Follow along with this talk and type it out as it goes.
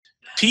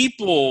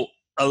People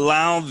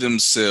allow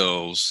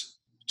themselves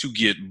to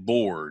get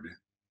bored,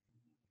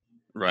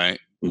 right?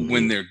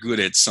 When they're good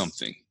at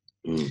something.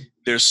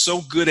 They're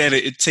so good at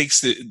it,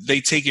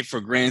 they take it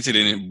for granted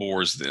and it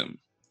bores them.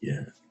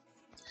 Yeah.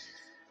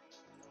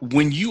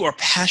 When you are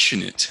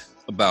passionate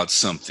about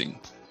something,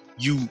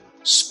 you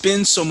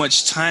spend so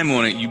much time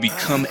on it, you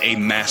become a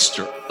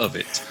master of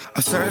it.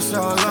 I searched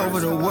all over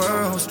the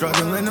world,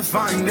 struggling to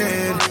find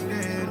it.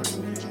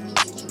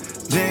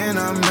 Then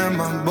I met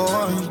my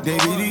boy,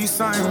 David E.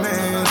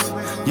 Simons.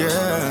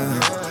 Yeah,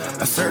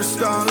 I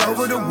searched all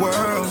over the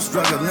world,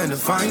 struggling to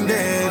find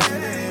it.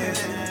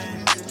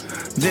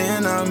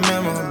 Then I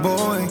met my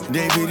boy,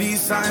 David E.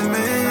 Simons.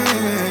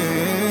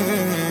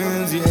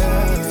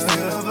 Yeah,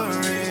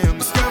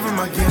 discover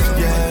my gift,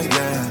 yeah,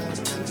 yeah.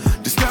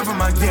 Discover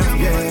my gift,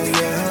 yeah,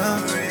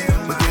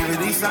 yeah. With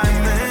David E.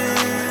 Simons.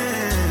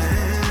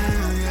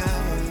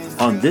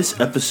 On this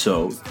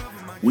episode,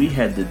 we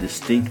had the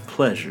distinct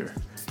pleasure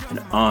and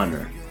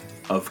honor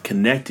of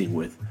connecting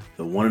with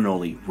the one and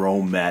only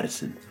Rome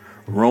Madison.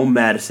 Rome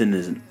Madison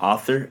is an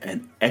author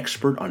and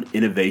expert on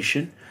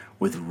innovation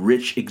with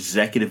rich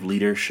executive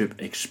leadership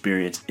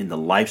experience in the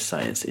life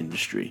science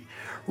industry.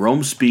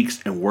 Rome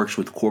speaks and works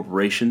with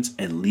corporations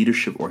and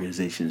leadership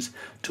organizations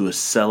to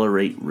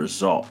accelerate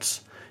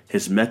results.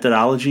 His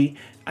methodology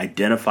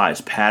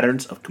identifies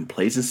patterns of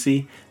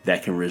complacency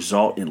that can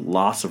result in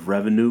loss of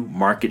revenue,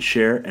 market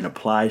share, and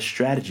applies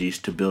strategies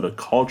to build a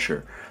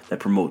culture that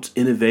promotes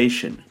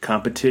innovation,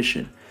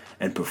 competition,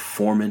 and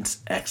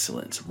performance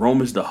excellence.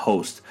 Rome is the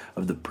host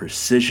of the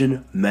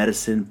Precision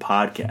Medicine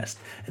podcast,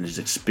 and his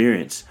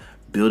experience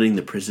building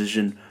the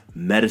precision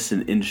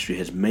medicine industry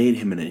has made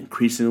him an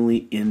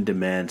increasingly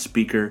in-demand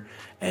speaker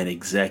and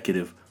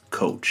executive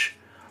coach.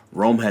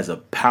 Rome has a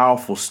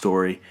powerful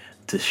story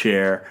to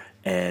share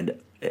and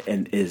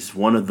is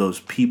one of those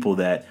people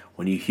that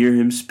when you hear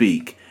him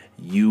speak,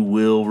 you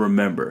will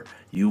remember.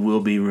 You will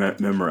be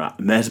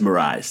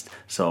mesmerized.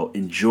 So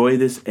enjoy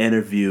this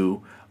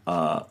interview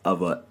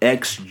of an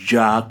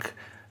ex-jock,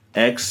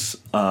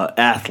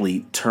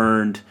 ex-athlete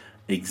turned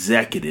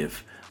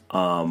executive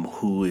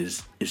who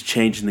is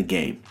changing the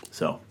game.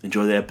 So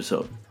enjoy the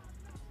episode.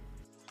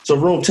 So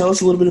Rome, tell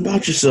us a little bit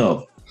about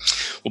yourself.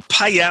 Well,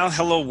 Payal,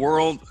 hello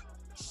world.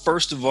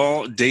 First of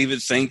all,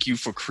 David, thank you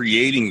for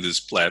creating this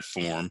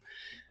platform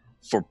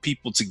for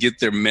people to get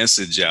their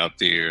message out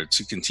there,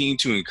 to continue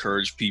to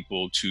encourage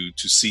people to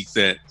seek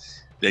that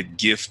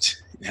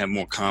gift, have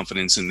more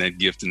confidence in that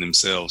gift in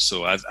themselves.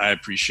 So I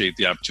appreciate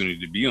the opportunity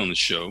to be on the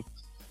show.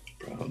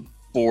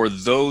 For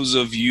those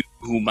of you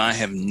whom I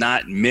have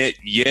not met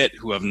yet,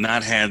 who have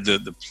not had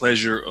the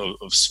pleasure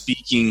of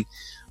speaking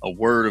a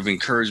word of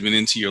encouragement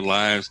into your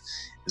lives,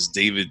 as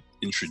David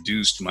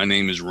introduced, my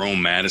name is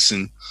Rome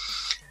Madison.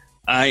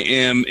 I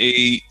am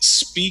a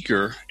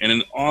speaker and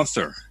an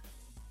author.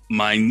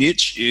 My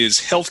niche is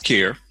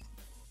healthcare,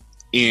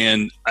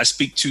 and I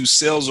speak to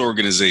sales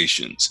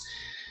organizations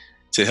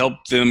to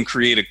help them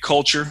create a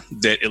culture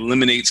that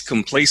eliminates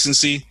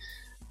complacency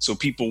so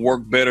people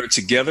work better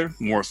together,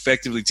 more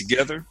effectively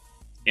together.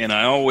 And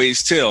I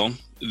always tell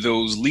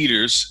those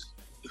leaders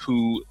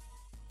who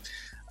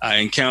I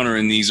encounter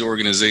in these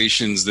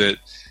organizations that,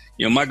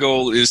 my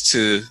goal is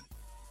to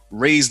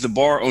raise the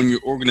bar on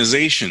your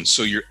organization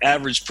so your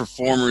average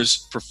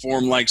performers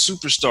perform like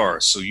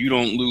superstars, so you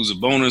don't lose a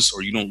bonus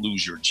or you don't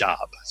lose your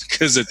job.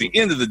 Because at the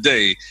end of the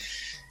day,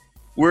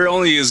 we're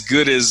only as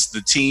good as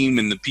the team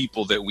and the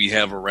people that we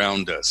have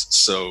around us.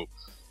 So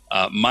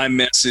my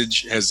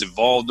message has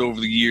evolved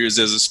over the years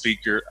as a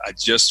speaker. I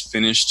just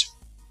finished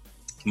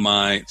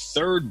my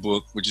third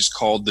book, which is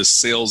called The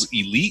Sales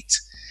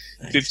Elite,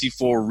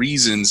 54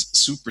 Reasons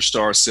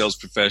Superstar Sales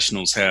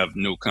Professionals Have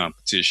No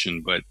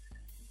Competition. But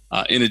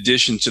in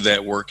addition to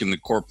that work in the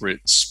corporate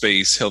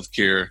space,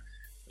 healthcare,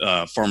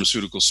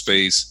 pharmaceutical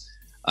space,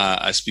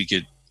 I speak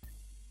at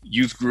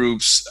youth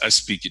groups, I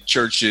speak at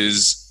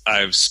churches,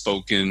 I've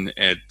spoken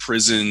at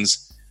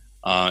prisons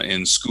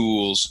and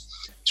schools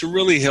to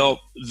really help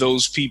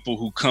those people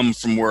who come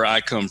from where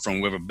I come from,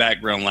 who have a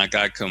background like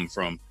I come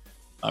from,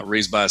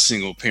 raised by a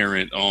single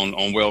parent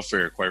on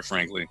welfare, quite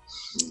frankly,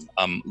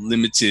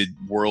 limited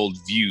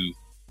worldview,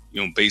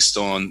 based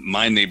on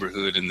my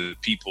neighborhood and the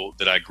people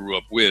that I grew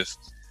up with.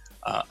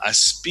 I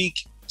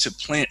speak to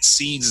plant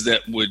seeds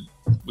that would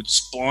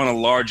spawn a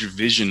larger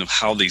vision of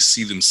how they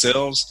see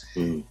themselves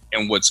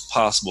and what's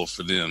possible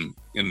for them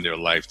in their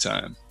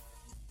lifetime.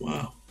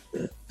 Wow,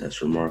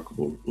 that's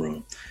remarkable,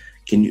 Ron.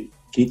 Can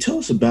you tell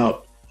us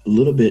about a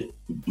little bit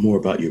more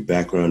about your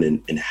background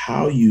and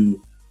how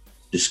you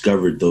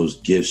discovered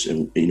those gifts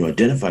and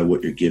identify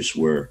what your gifts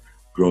were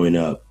growing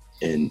up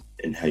and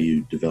how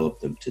you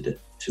developed them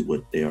to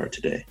what they are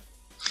today?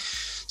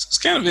 It's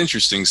kind of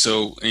interesting.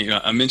 So,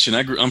 I mentioned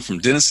I'm from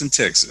Denison,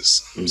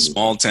 Texas,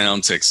 small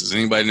town Texas.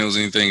 Anybody knows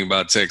anything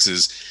about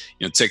Texas?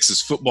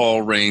 Texas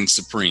football reigns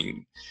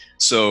supreme.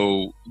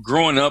 So,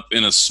 growing up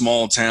in a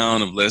small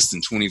town of less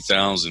than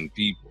 20,000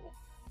 people,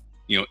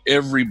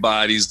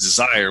 everybody's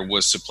desire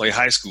was to play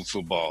high school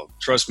football.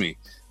 Trust me,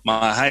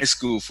 my high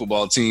school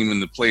football team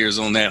and the players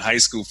on that high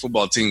school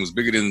football team was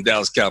bigger than the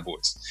Dallas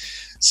Cowboys.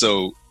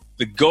 So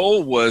the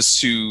goal was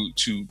to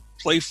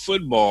play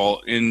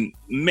football, and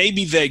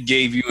maybe that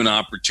gave you an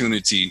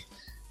opportunity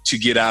to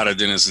get out of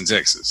Denison,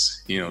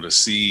 Texas, to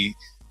see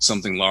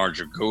something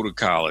larger, go to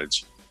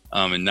college,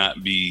 and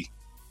not be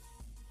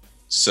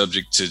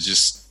subject to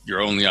just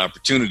your only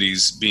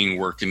opportunities being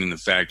working in the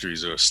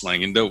factories or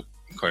slanging dope,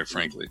 quite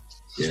frankly.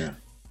 Yeah.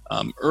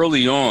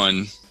 Early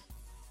on,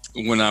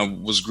 when I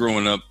was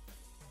growing up,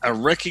 I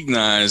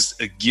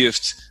recognized a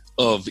gift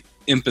of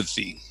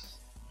empathy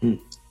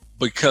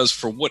because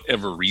for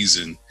whatever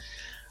reason,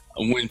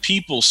 when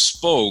people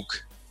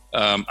spoke,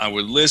 I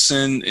would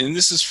listen. And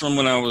this is from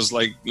when I was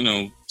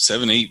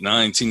 7, 8,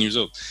 9, 10 years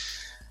old.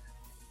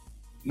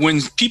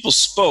 When people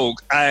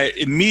spoke, I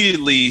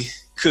immediately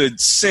could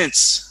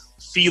sense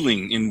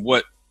feeling in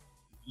what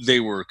they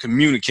were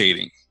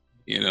communicating,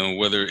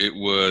 whether it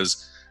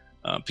was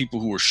people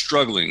who were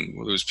struggling,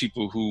 whether it was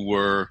people who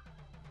were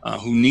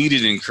who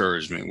needed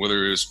encouragement,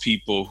 whether it was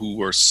people who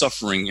were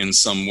suffering in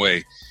some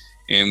way.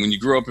 And when you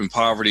grow up in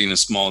poverty in a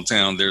small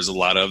town, there's a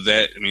lot of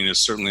that. I mean, there's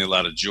certainly a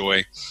lot of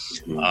joy,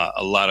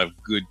 a lot of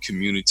good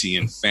community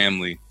and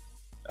family,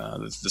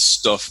 the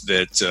stuff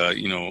that,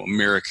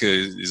 America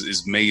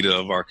is made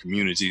of, our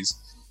communities.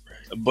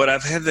 But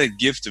I've had that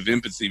gift of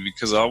empathy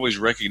because I always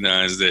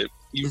recognized that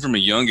even from a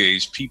young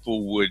age,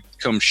 people would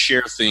come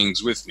share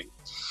things with me.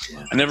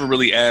 Wow. I never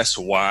really asked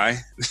why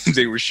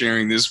they were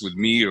sharing this with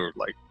me or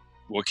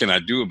what can I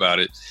do about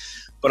it?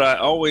 But I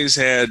always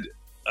had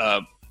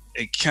a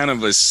kind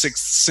of a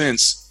sixth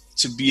sense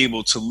to be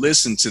able to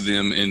listen to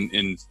them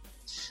and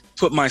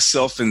put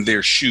myself in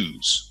their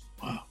shoes,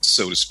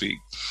 so to speak.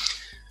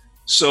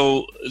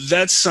 So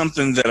that's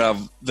something that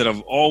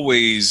I've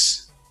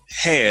always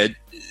had.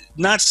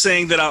 Not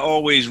saying that I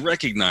always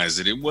recognized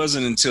it. It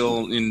wasn't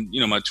until in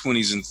my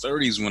 20s and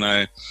 30s when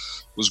I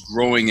was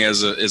growing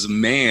as a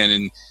man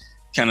and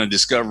kind of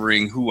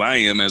discovering who I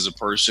am as a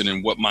person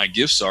and what my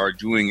gifts are,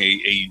 doing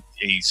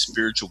a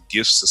spiritual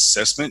gifts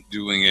assessment,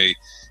 doing a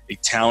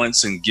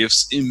talents and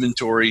gifts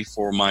inventory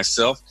for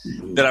myself,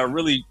 that I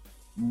really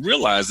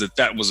realized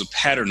that was a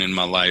pattern in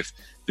my life,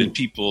 that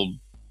people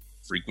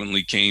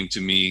frequently came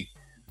to me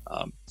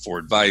for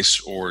advice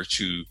or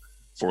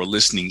for a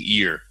listening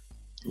ear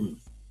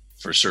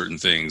for certain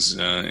things,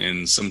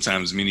 and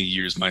sometimes many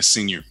years my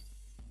senior.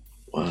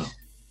 Wow.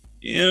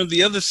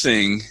 The other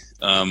thing,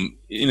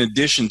 in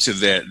addition to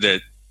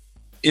that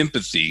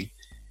empathy,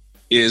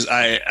 is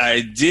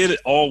I did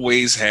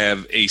always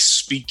have a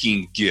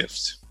speaking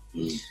gift.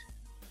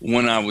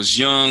 When I was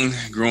young,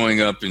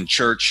 growing up in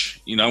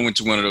church, I went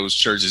to one of those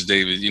churches,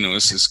 David,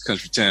 it's this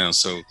country town.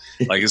 So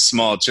it's a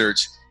small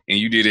church and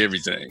you did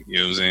everything, you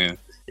know what I'm saying?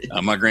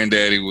 My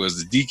granddaddy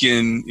was the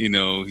deacon,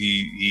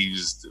 he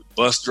was the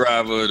bus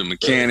driver, the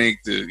mechanic,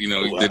 he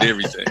did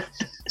everything.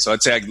 So I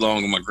tagged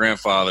along with my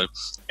grandfather,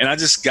 and I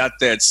just got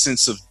that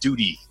sense of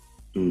duty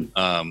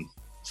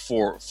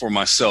for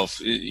myself.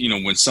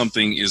 When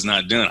something is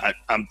not done,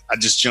 I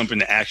just jump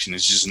into action.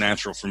 It's just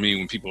natural for me.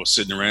 When people are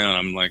sitting around,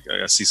 I'm like,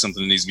 I see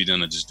something that needs to be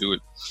done, I just do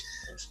it.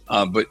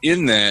 But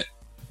in that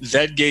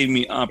gave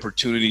me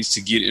opportunities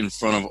to get in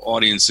front of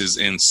audiences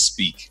and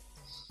speak.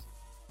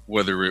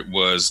 Whether it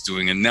was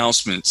doing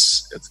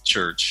announcements at the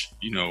church,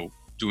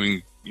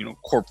 doing,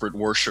 corporate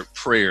worship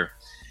prayer.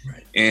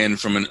 Right. And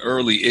from an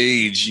early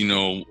age,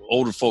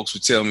 older folks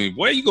would tell me,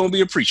 "Boy, you going to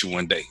be a preacher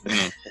one day."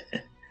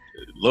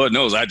 Lord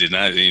knows I did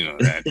not,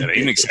 that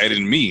ain't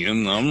exciting me. I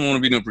don't want to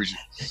be no preacher.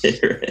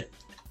 Right.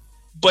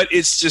 But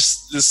it's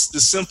just the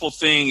simple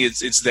thing.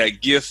 It's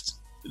that gift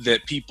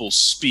that people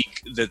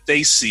speak, that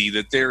they see,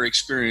 that they're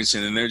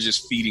experiencing, and they're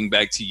just feeding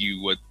back to you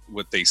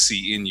what they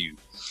see in you.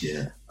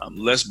 Yeah.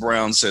 Les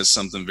Brown says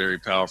something very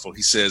powerful.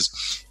 He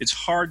says, it's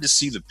hard to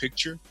see the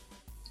picture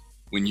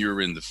when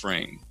you're in the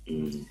frame.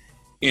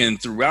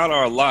 And throughout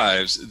our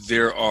lives,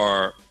 there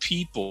are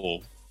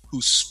people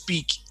who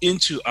speak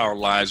into our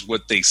lives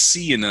what they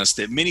see in us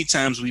that many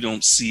times we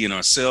don't see in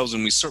ourselves,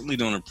 and we certainly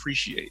don't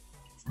appreciate.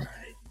 Right.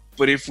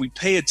 But if we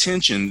pay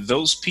attention,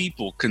 those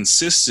people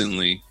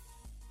consistently,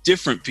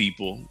 different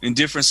people in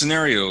different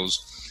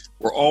scenarios,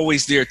 we're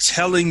always there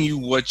telling you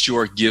what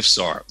your gifts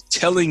are,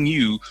 telling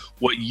you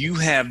what you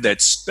have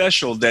that's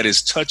special, that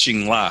is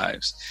touching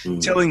lives,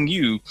 telling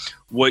you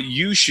what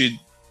you should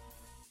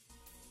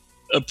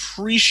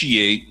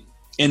appreciate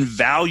and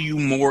value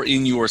more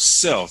in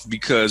yourself.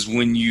 Because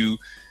when you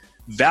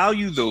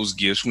value those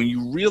gifts, when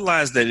you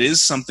realize that it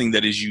is something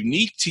that is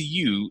unique to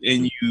you,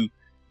 and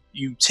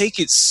you take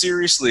it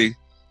seriously,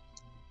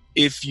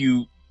 if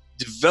you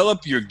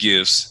develop your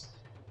gifts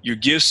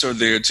are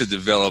there to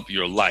develop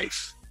your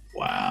life.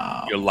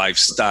 Wow. Your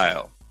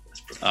lifestyle.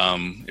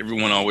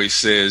 Everyone always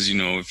says,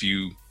 if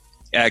you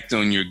act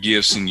on your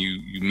gifts and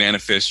you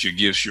manifest your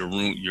gifts,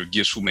 your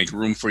gifts will make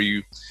room for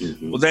you.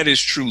 Well, that is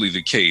truly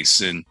the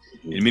case. And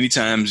many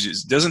times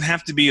it doesn't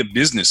have to be a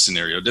business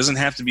scenario. It doesn't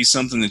have to be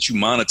something that you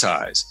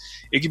monetize.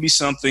 It can be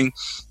something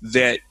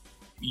that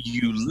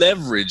you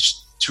leverage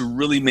to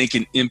really make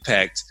an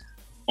impact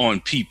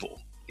on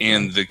people.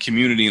 and the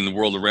community and the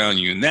world around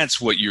you. And that's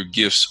what your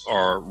gifts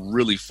are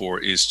really for,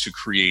 is to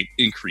create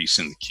increase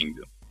in the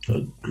kingdom.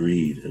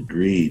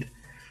 Agreed.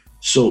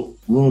 So,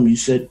 Rome, you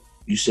said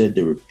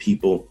there were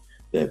people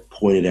that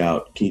pointed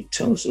out. Can you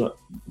tell us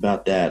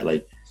about that?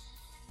 Like,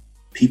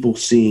 people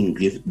seeing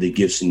the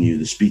gifts in you,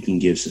 the speaking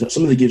gifts,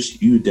 some of the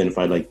gifts you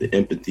identified, like the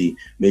empathy.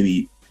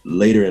 Maybe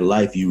later in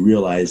life you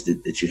realized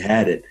that you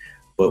had it.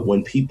 But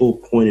when people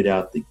pointed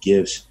out the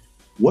gifts,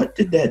 what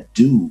did that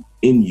do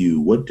in you?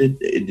 What did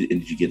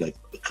you get, like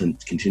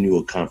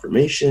continual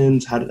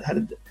confirmations? How did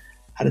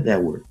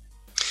that work?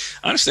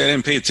 Honestly, I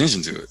didn't pay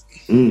attention to it.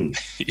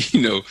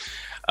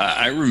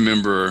 I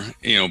remember,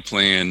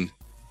 playing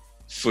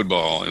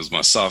football. It was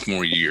my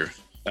sophomore year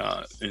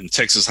in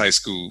Texas high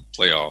school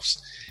playoffs.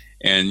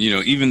 And,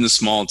 even the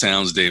small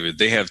towns, David,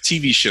 they have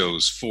TV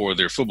shows for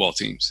their football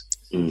teams.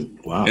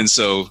 Wow. And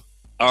so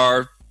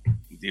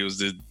it was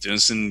the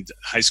Denison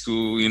High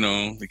School,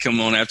 they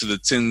come on after the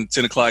 10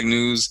 o'clock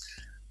news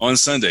on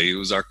Sunday. It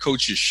was our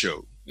coach's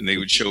show, and they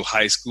would show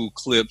high school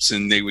clips,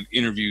 and they would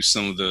interview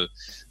some of the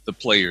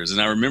players. And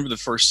I remember the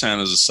first time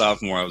as a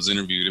sophomore I was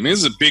interviewed. I mean,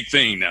 this is a big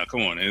thing now.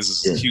 Come on. This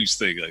is a huge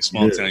thing, like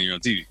small town, you're on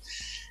TV.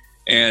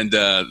 And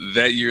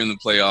that year in the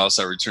playoffs,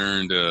 I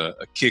returned a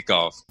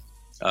kickoff,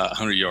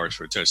 100 yards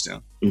for a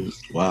touchdown.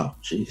 Wow.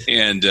 Jeez.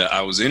 And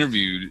I was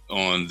interviewed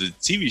on the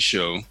TV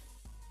show.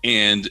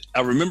 And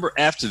I remember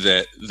after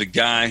that, the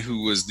guy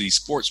who was the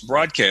sports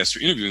broadcaster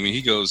interviewing me,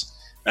 he goes,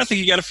 "I think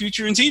you got a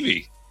future in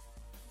TV."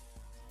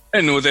 I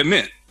didn't know what that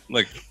meant.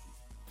 Like,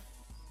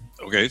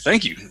 okay,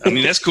 thank you. I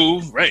mean, that's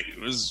cool. Right.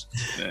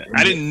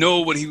 I didn't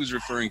know what he was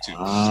referring to.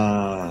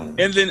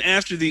 And then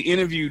after the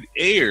interview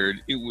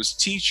aired, it was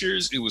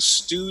teachers, it was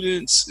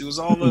students, it was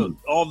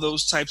all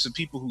those types of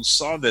people who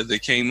saw that, they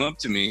came up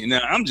to me. And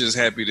now I'm just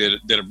happy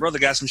that a brother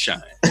got some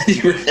shine.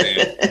 You know what I'm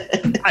saying?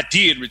 I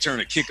did return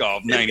a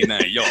kickoff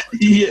 99 yards.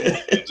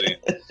 Yeah.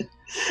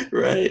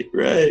 Right.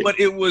 But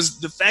it was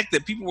the fact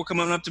that people were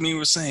coming up to me and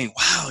were saying,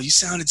 "Wow, you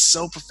sounded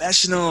so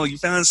professional. You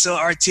sounded so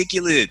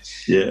articulate."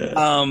 Yeah.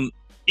 And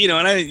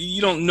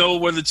you don't know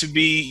whether to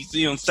be,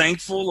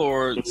 thankful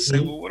or say,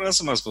 "Well, what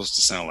else am I supposed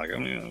to sound like?" I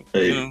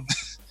mean,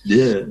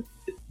 Yeah.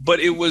 But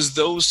it was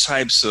those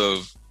types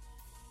of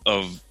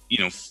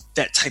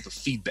that type of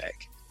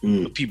feedback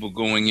of people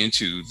going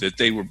into that,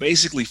 they were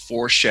basically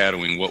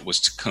foreshadowing what was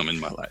to come in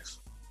my life.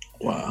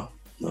 Wow.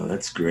 No,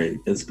 that's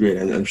great. That's great.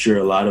 And I'm sure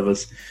a lot of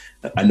us,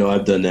 I know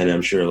I've done that. And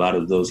I'm sure a lot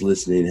of those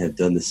listening have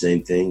done the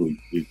same thing.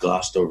 We've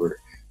glossed over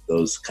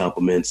those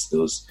compliments,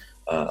 those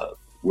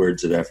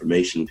words of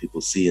affirmation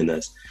people see in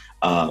us.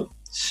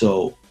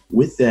 So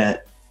with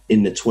that,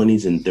 in the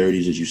 20s and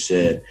 30s, as you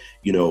said,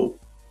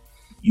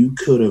 you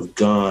could have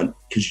gone,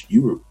 because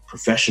you were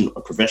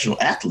a professional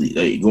athlete,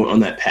 like going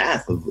on that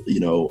path of,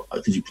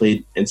 because you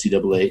played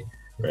NCAA,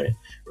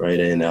 right,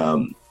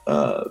 and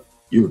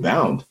you were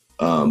bound.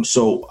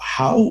 So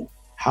how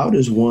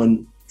does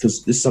one,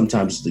 because this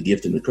sometimes is the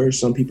gift and the curse.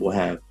 Some people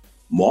have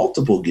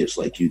multiple gifts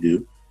like you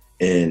do,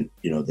 and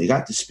they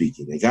got the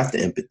speaking, they got the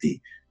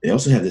empathy, they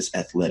also have this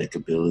athletic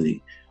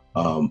ability.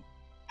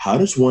 How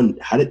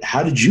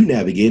did you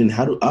navigate, and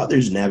how do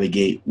others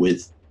navigate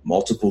with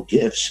multiple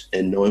gifts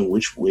and knowing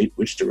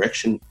which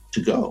direction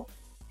to go?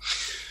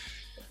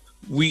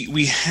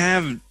 We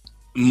have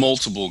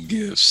multiple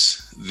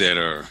gifts that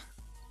are,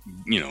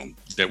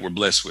 that we're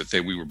blessed with,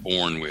 that we were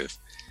born with.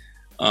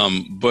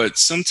 But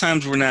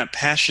sometimes we're not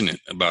passionate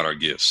about our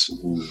gifts.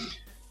 Ooh.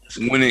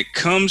 When it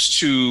comes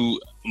to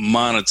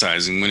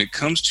monetizing, when it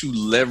comes to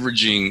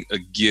leveraging a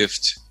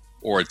gift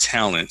or a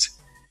talent,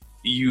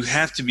 you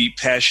have to be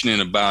passionate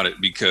about it,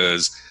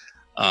 because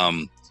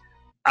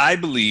I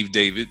believe,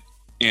 David,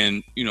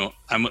 and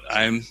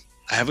I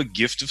have a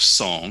gift of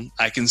song.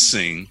 I can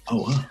sing.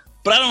 Oh, wow.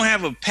 But I don't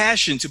have a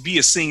passion to be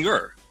a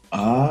singer. You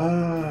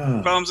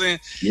know what I'm saying?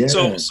 Yeah.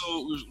 So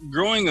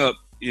growing up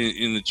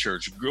in the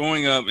church,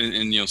 growing up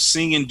and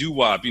singing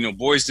doo-wop,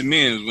 Boys to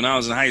Men when I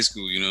was in high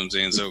school, you know what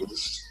I'm saying?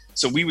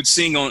 So we would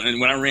sing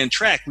and when I ran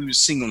track, we would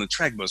sing on the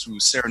track bus. We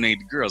would serenade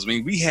the girls. I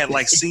mean, we had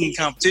like singing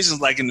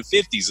competitions like in the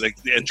 50s, like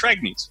at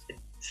track meets.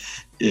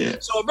 Yeah.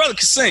 So my brother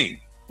could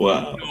sing.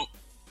 Wow.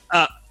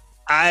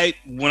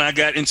 When I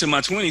got into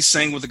my 20s,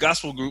 sang with a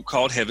gospel group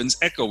called Heaven's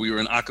Echo. We were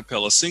an a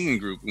cappella singing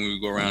group, and we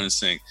would go around and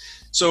sing.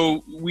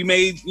 So we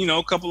made,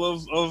 a couple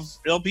of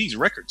LPs,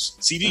 records,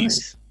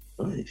 CDs.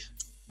 Nice.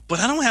 But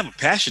I don't have a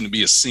passion to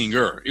be a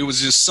singer. It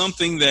was just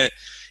something that,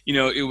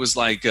 it was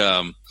like,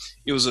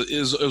 it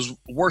was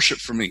worship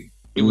for me.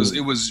 It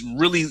was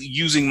really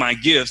using my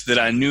gift that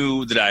I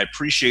knew, that I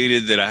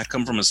appreciated, that I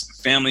come from a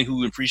family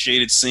who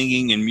appreciated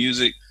singing and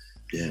music.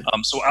 Yeah.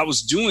 So I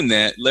was doing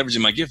that,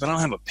 leveraging my gift, but I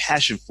don't have a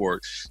passion for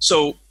it.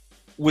 So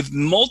with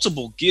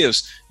multiple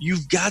gifts,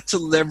 you've got to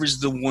leverage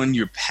the one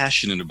you're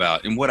passionate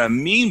about. And what I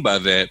mean by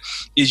that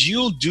is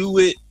you'll do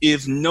it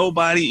if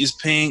nobody is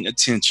paying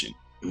attention.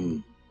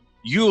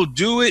 You'll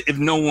do it if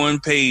no one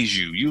pays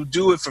you. You'll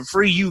do it for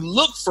free. You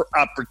look for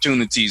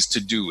opportunities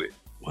to do it.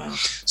 Wow.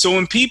 So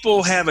when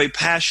people have a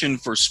passion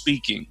for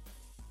speaking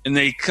and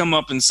they come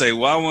up and say,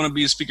 "Well, I want to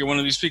be a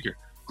speaker,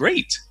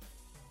 great.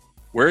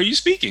 Where are you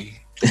speaking?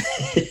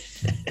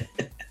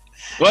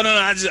 Well, no,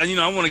 I just,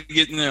 I want to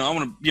get in there. I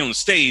want to be on the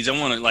stage. I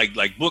want to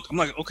like book. I'm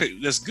like, okay,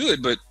 that's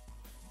good. But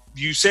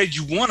you said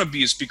you want to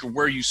be a speaker.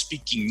 Where are you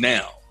speaking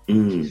now?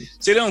 Mm.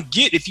 So they don't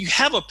get, if you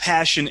have a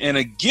passion and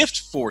a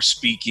gift for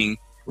speaking,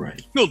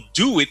 Right. you'll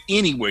do it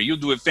anywhere. You'll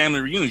do it at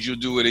family reunions. You'll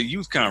do it at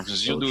youth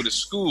conferences. You'll do it at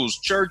schools,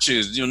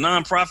 churches,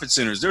 nonprofit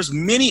centers. There's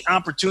many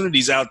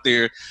opportunities out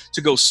there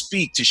to go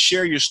speak, to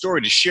share your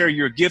story, to share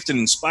your gift and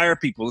inspire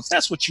people. If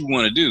that's what you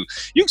want to do,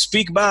 you can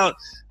speak about,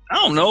 I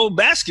don't know,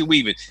 basket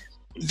weaving.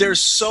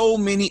 There's so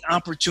many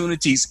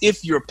opportunities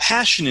if you're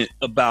passionate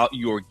about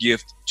your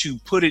gift to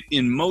put it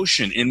in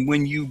motion. And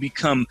when you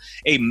become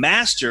a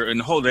master,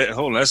 and hold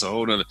on, that's a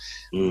whole other.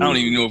 I don't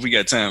even know if we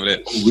got time for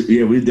that.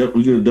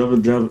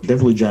 We're gonna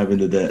definitely dive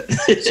into that.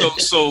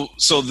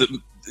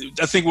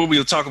 I think what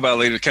we'll talk about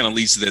later kind of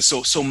leads to that.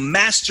 So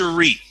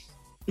mastery.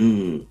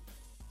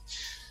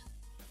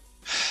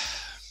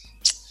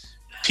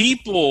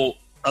 People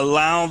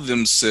allow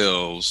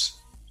themselves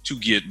to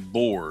get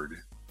bored,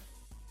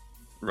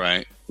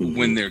 right?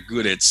 When they're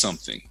good at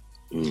something.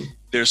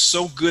 They're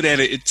so good at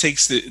it,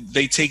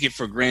 they take it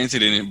for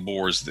granted and it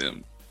bores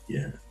them.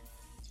 Yeah.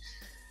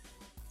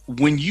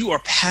 When you are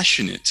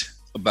passionate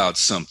about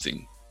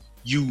something,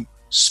 you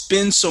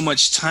spend so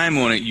much time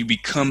on it, you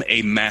become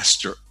a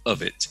master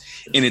of it.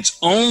 And it's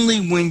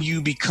only when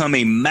you become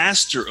a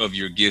master of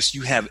your gifts,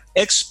 you have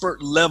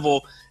expert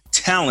level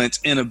talent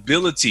and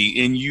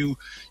ability, and you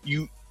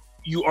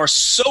are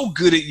so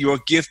good at your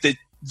gift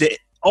that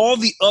all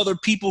the other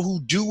people who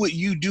do what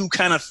you do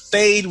kind of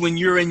fade when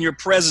you're in your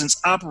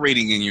presence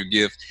operating in your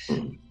gift.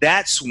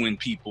 That's when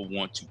people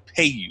want to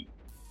pay you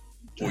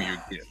for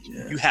your gift.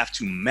 Yeah. You have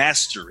to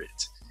master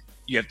it.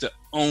 You have to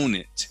own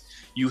it.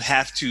 You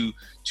have to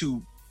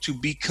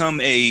become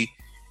a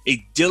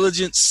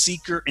diligent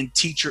seeker and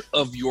teacher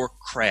of your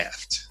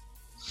craft.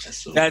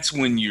 That's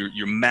when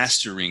you're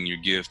mastering your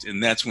gift,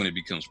 and that's when it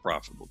becomes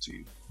profitable to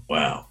you.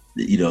 Wow.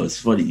 It's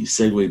funny. You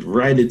segued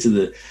right into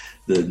the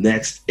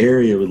next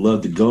area we'd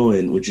love to go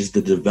in, which is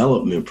the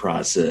development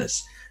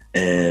process.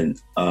 And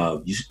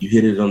you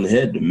hit it on the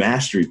head, the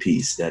mastery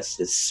piece.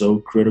 That's so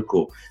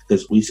critical,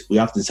 because we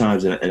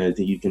oftentimes, and I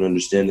think you can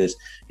understand this,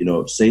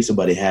 say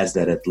somebody has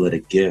that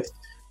athletic gift,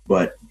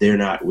 but they're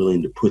not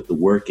willing to put the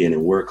work in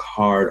and work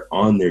hard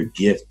on their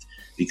gift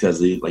because,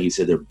 like you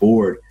said, they're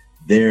bored.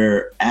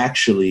 They're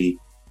actually,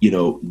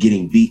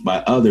 getting beat by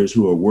others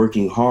who are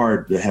working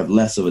hard to have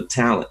less of a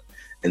talent.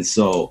 And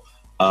so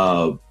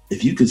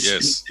if you could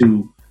speak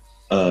to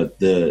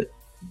the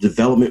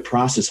development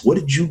process, what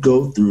did you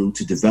go through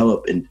to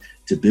develop and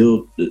to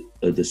build the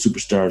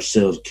Superstar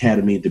Sales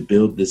Academy, to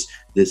build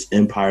this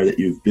empire that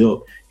you've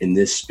built in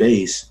this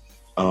space?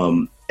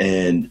 And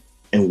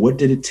what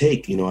did it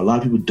take? A lot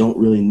of people don't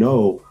really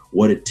know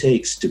what it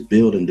takes to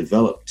build and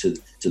develop to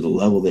the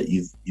level that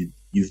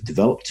you've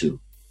developed to.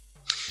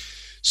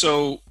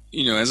 So,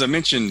 as I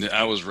mentioned,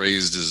 I was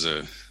raised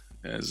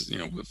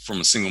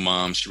from a single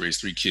mom. She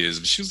raised 3 kids,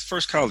 but she was the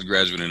first college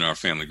graduate in our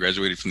family,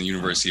 graduated from the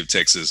University of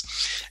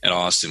Texas at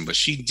Austin, but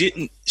she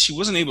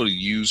wasn't able to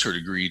use her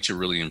degree to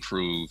really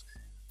improve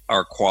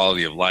our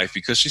quality of life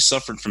because she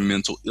suffered from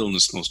mental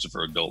illness most of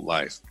her adult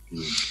life.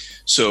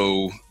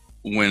 So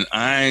when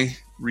I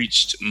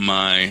reached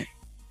I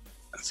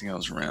think I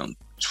was around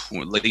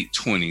late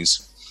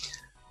 20s,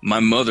 my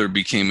mother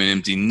became an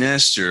empty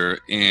nester,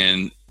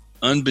 and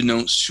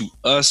unbeknownst to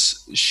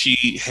us,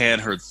 she had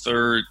her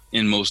third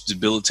and most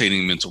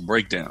debilitating mental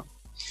breakdown.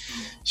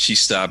 She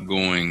stopped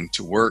going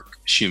to work.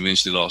 She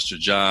eventually lost her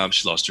job.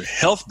 She lost her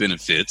health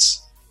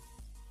benefits,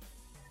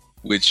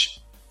 which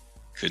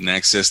couldn't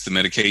access the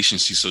medication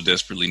she so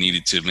desperately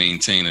needed to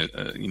maintain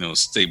a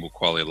stable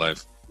quality of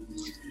life.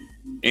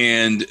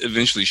 And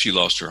eventually she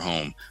lost her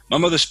home. My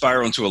mother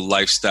spiraled into a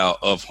lifestyle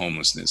of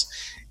homelessness.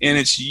 And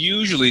it's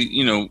usually,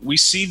 we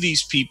see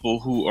these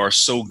people who are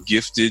so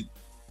gifted,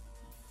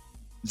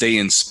 they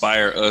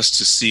inspire us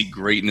to see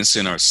greatness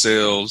in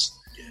ourselves.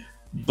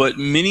 But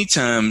many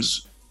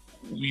times,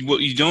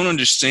 what you don't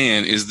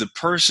understand is the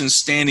person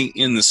standing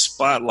in the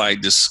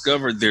spotlight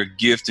discovered their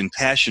gift and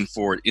passion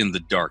for it in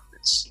the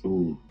darkness.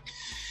 Ooh.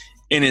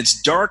 And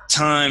it's dark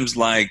times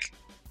like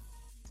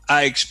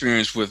I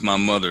experienced with my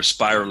mother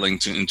spiraling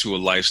into a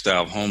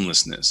lifestyle of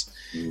homelessness.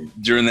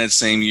 During that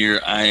same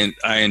year, I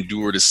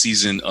endured a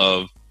season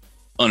of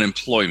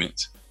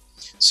unemployment.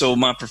 So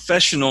my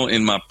professional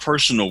and my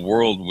personal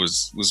world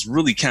was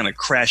really kind of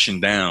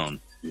crashing down,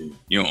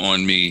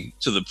 on me,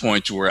 to the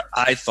point to where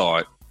I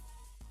thought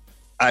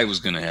I was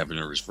going to have a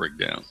nervous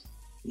breakdown.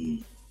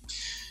 And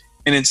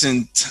it's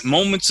in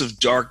moments of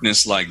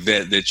darkness like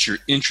that you're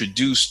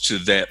introduced to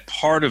that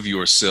part of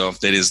yourself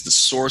that is the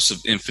source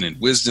of infinite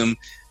wisdom,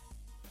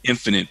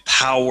 infinite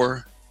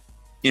power,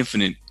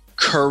 infinite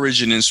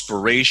courage and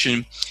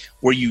inspiration,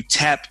 where you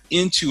tap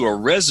into a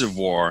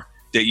reservoir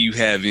that you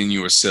have in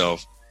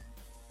yourself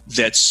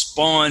that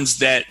spawns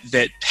that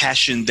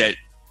passion, that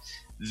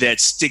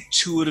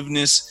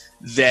stick-to-itiveness,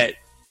 that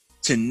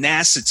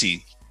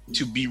tenacity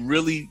to be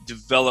really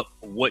develop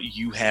what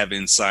you have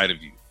inside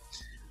of you.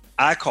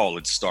 I call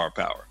it star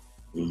power.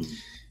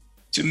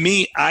 To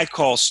me, I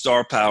call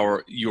star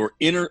power your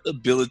inner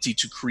ability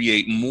to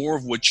create more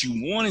of what you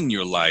want in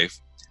your life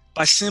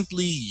by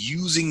simply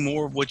using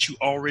more of what you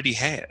already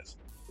have.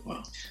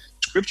 Wow.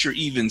 Scripture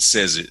even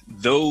says it.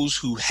 Those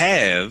who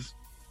have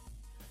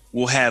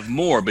will have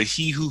more, but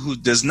he who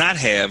does not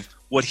have,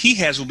 what he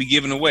has will be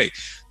given away.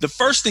 The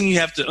first thing you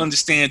have to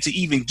understand to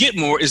even get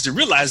more is to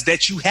realize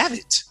that you have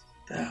it.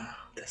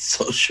 That's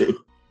so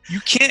true. You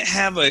can't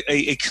have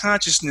a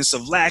consciousness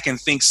of lack and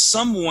think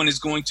someone is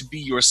going to be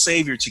your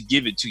savior to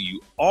give it to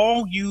you.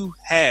 All you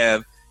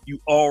have, you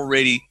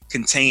already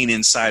contain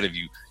inside of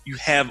you. You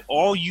have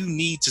all you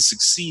need to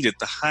succeed at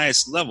the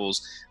highest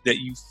levels that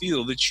you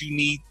feel that you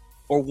need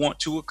or want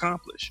to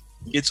accomplish.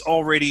 It's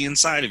already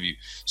inside of you.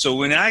 So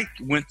when I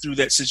went through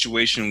that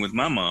situation with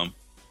my mom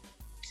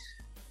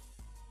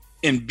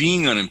and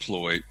being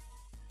unemployed,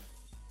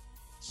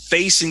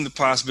 facing the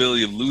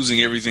possibility of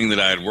losing everything that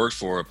I had worked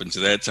for up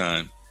until that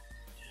time,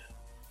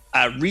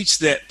 I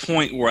reached that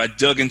point where I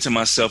dug into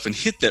myself and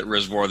hit that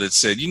reservoir that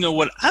said, you know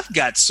what, I've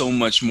got so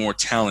much more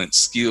talent,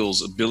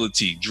 skills,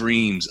 ability,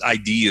 dreams,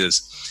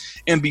 ideas.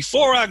 And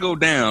before I go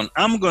down,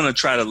 I'm going to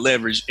try to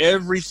leverage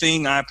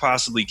everything I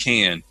possibly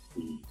can,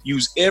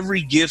 use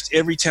every gift,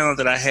 every talent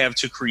that I have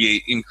to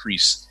create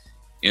increase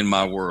in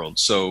my world.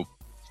 So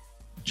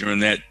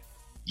during that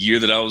year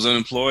that I was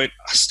unemployed,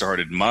 I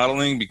started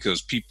modeling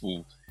because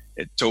people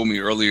had told me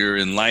earlier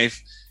in life,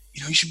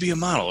 you should be a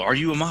model. Are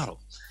you a model?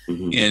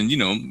 Mm-hmm. And,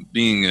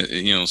 being,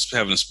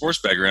 having a sports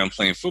background,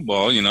 playing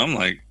football, I'm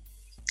like,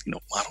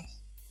 model.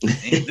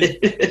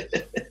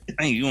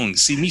 You don't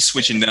see me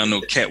switching down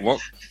no catwalk.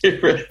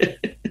 Right.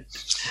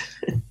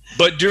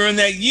 But during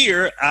that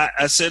year,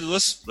 I said,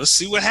 let's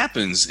see what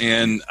happens.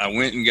 And I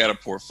went and got a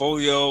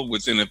portfolio.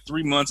 Within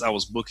 3 months, I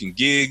was booking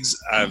gigs.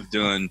 I've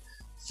done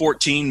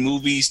 14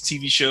 movies,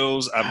 TV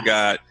shows. I've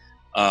got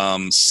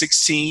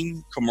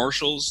 16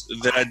 commercials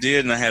that I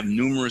did, and I have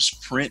numerous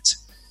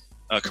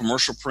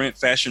commercial print,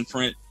 fashion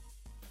print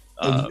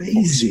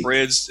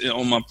spreads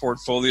on my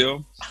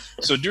portfolio.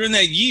 So during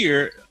that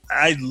year,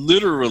 I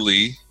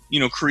literally,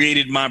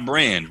 created my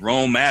brand,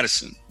 Rome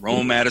Madison,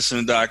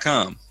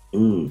 RomeMadison.com,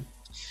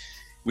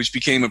 which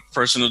became a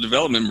personal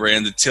development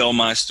brand to tell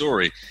my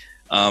story.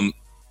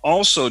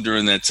 Also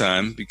during that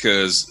time,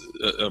 because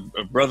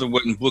a brother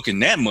wasn't booking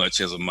that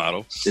much as a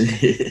model.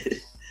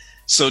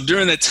 So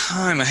during that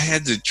time, I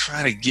had to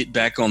try to get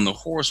back on the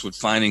horse with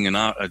finding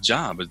a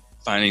job,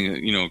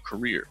 finding a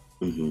career.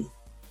 Mm-hmm.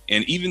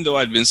 And even though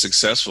I'd been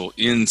successful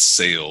in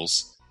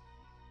sales,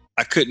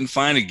 I couldn't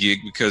find a gig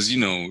because,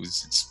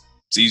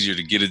 it's easier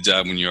to get a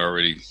job when you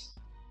already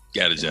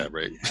got a job,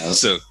 right? Yeah.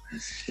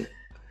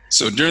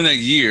 So during that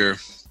year,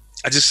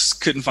 I just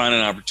couldn't find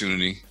an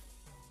opportunity.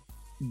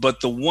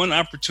 But the one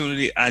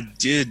opportunity I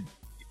did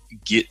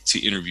get to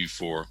interview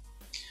for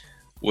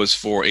was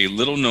for a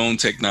little known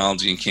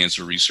technology in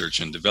cancer research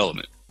and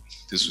development.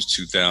 This was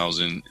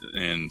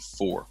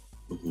 2004.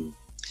 Mm-hmm.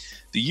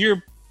 The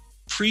year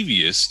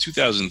previous,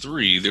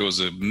 2003, there was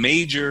a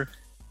major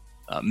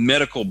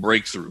medical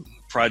breakthrough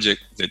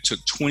project that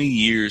took 20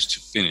 years to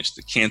finish.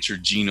 The Cancer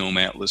Genome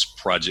Atlas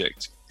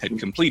project had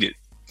completed.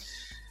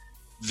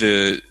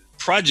 The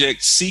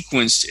project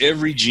sequenced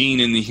every gene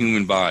in the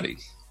human body.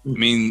 I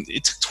mean,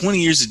 it took 20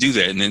 years to do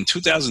that. And then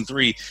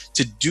 2003,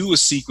 to do a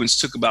sequence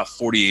took about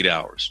 48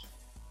 hours.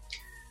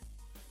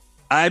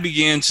 I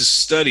began to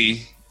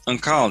study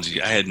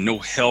oncology. I had no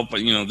help,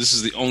 but this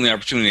is the only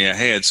opportunity I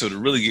had. So to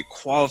really get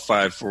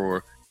qualified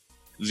for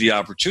the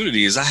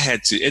opportunity is I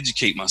had to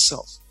educate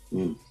myself.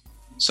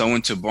 So I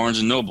went to Barnes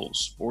and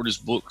Noble's, Borders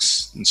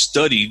Books, and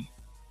studied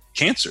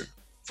cancer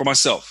for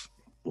myself.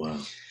 Wow.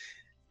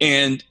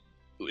 And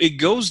it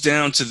goes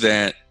down to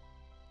that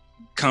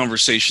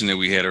conversation that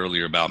we had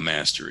earlier about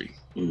mastery.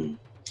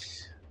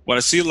 What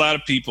I see a lot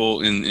of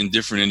people in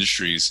different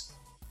industries,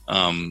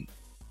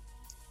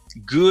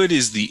 good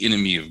is the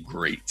enemy of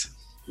great.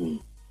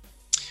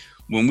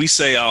 When we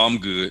say, oh, I'm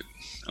good,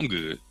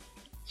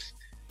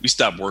 we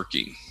stop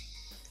working.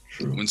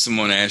 When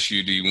someone asks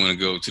you, do you want to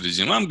go to the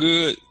gym? I'm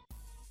good.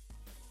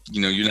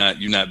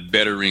 You're not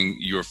bettering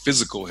your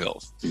physical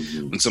health.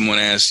 When someone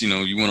asks,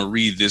 you want to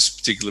read this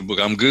particular book,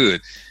 I'm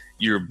good.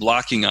 You're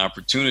blocking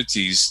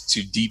opportunities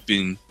to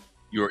deepen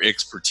your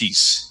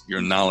expertise,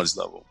 your knowledge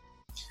level.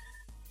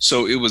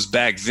 So it was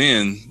back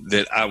then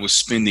that I was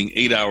spending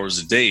 8 hours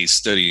a day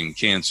studying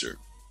cancer.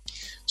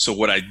 So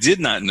what I did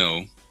not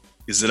know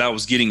is that I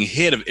was getting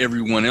ahead of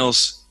everyone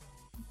else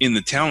in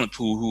the talent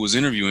pool who was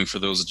interviewing for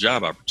those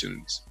job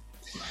opportunities.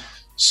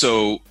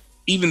 So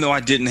even though I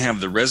didn't have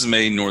the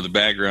resume nor the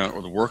background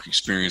or the work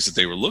experience that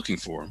they were looking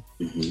for,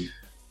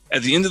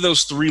 at the end of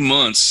those 3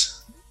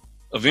 months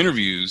of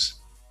interviews,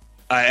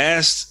 I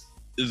asked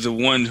the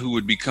one who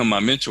would become my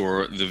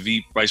mentor,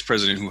 the vice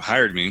president who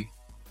hired me,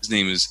 his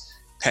name is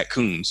Pat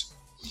Coons,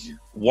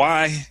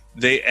 why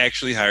they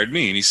actually hired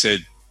me. And he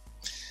said,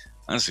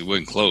 honestly, it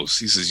wasn't close.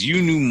 He says,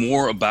 you knew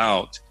more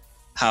about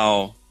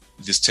how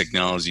this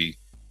technology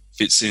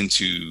fits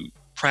into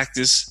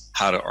practice,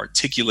 how to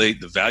articulate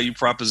the value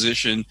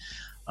proposition,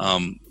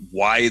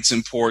 why it's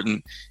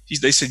important.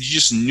 They said, you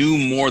just knew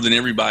more than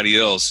everybody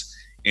else.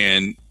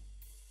 And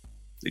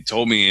they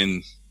told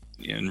me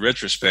in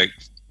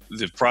retrospect,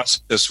 the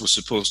process was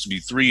supposed to be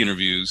 3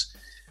 interviews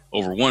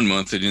over 1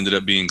 month. It ended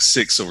up being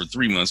 6 over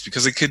 3 months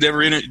because they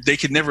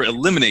could never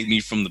eliminate me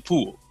from the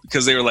pool,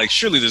 because they were like,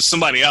 surely there's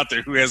somebody out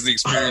there who has the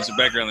experience and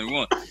background they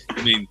want.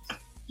 I mean,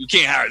 you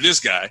can't hire this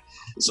guy.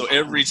 So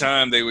every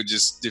time they would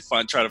just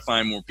try to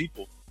find more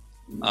people.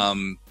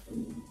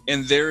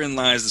 And therein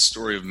lies the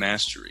story of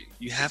mastery.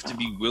 You have to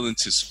be willing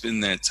to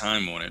spend that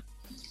time on it.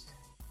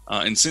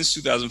 And since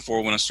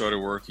 2004, when I started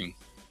working,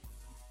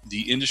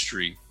 the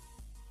industry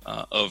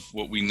of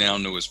what we now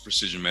know as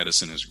precision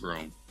medicine has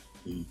grown.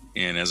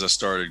 And as I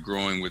started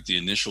growing with the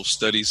initial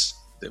studies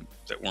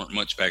that weren't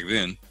much back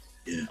then,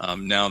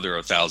 now there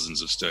are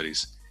thousands of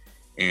studies.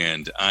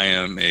 And I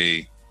am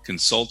a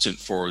consultant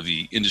for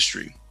the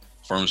industry,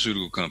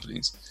 pharmaceutical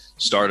companies,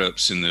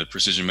 startups in the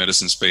precision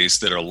medicine space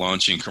that are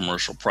launching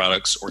commercial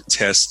products or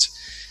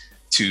tests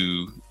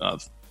to,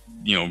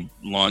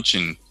 launch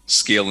and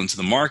scale into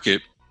the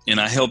market. And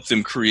I help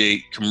them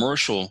create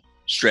commercial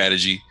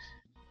strategy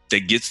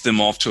that gets them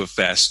off to a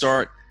fast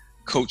start,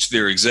 coach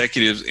their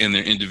executives and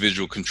their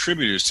individual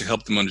contributors to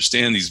help them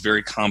understand these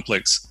very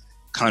complex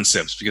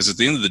concepts. Because at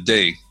the end of the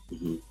day,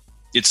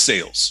 it's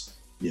sales.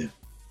 Yeah.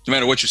 No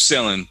matter what you're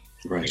selling,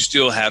 you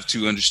still have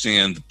to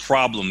understand the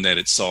problem that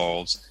it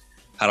solves,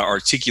 how to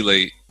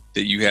articulate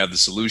that you have the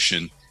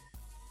solution,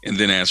 and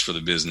then ask for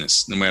the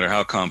business. No matter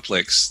how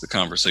complex the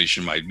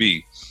conversation might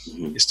be,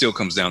 it still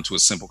comes down to a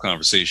simple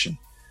conversation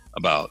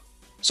about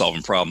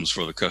solving problems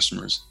for the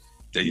customers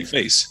that you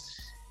face.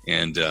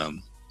 And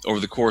over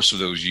the course of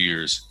those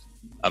years,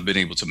 I've been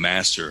able to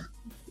master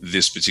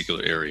this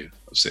particular area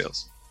of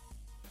sales.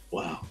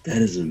 Wow, that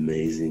is an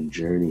amazing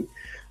journey.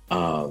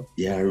 I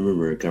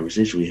remember a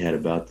conversation we had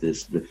about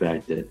this, the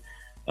fact that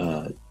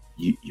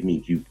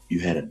you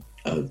had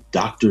a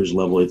doctor's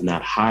level, if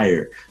not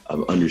higher,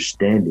 of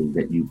understanding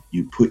that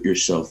you put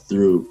yourself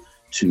through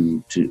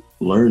to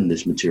learn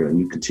this material, and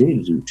you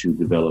continue to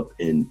develop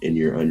in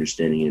your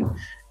understanding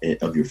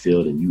of your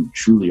field, and you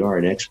truly are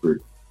an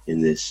expert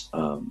in this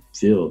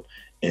field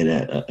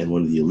and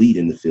one of the elite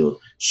in the field.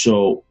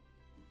 So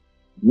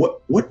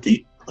what do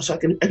you, so I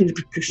can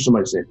picture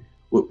somebody saying,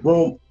 well,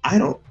 Rome, I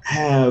don't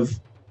have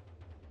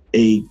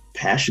a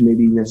passion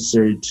maybe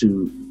necessary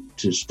to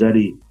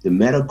study the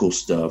medical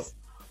stuff,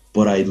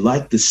 but I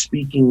like the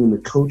speaking and the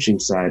coaching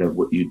side of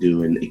what you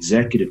do and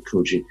executive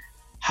coaching.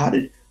 How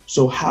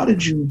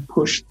did you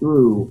push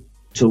through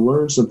to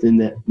learn something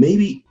that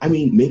maybe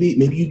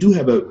you do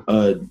have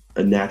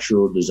a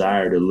natural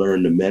desire to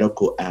learn the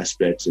medical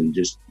aspects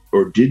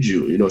or did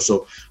you,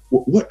 so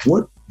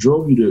what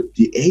drove you to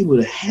be able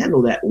to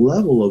handle that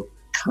level of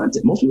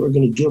content? Most people are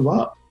going to give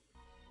up.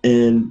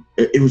 And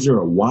was there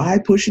a why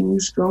pushing you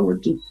stronger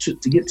to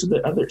get to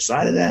the other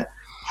side of that?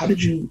 How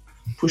did you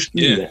push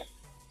through that?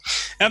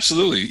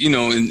 Absolutely.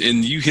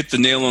 And you hit the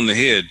nail on the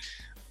head.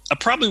 I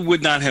probably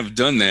would not have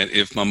done that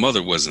if my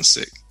mother wasn't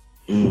sick.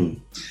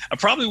 I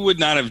probably would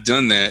not have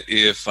done that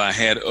if I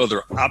had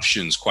other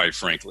options, quite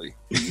frankly.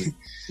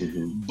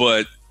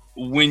 But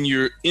when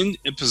you're in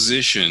a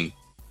position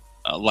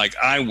like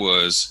I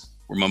was,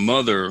 where my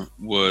mother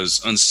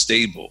was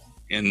unstable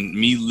and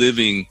me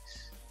living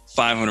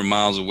 500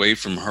 miles away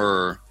from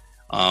her,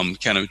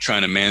 kind of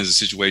trying to manage the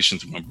situation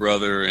through my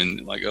brother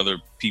and like other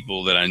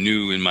people that I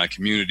knew in my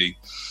community,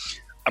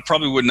 I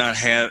probably would not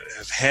have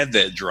had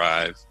that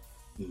drive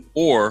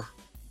or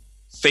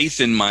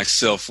faith in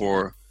myself,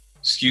 or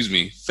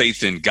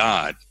faith in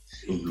God,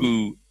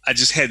 who I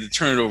just had to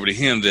turn it over to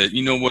him that,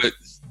 you know what,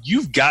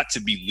 you've got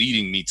to be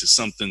leading me to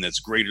something that's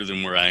greater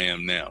than where I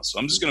am now. So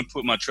I'm just going to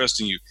put my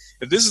trust in you.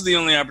 If this is the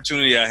only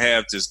opportunity I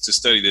have to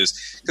study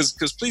this,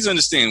 because please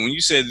understand, when you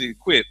said to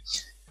quit,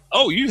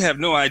 you have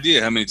no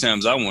idea how many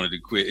times I wanted to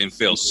quit and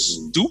felt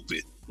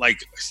stupid. Like,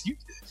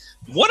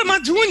 what am I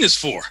doing this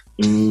for?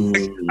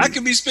 I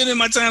could be spending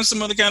my time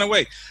some other kind of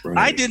way.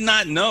 I did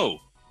not know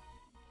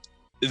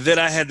that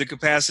I had the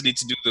capacity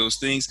to do those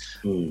things,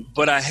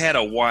 but I had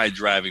a why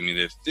driving me.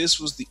 That if this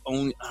was the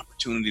only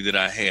opportunity that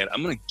I had,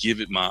 I'm going to give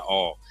it my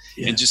all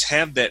and just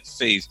have that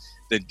faith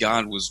that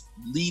God was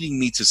leading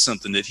me to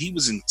something, that he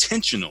was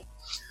intentional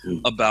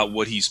about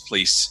what he's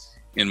placed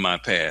in my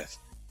path.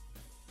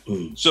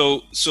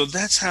 So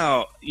that's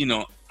how,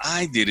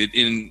 I did it.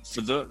 And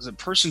for the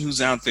person who's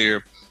out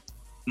there,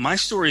 my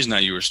story is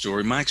not your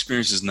story. My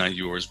experience is not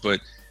yours, but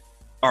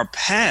our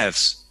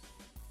paths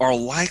are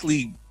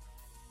likely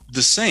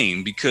the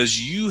same,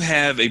 because you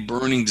have a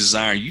burning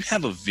desire. You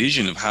have a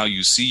vision of how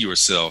you see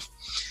yourself,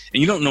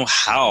 and you don't know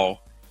how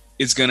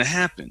it's going to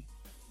happen.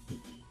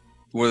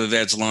 Whether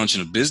that's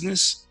launching a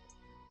business,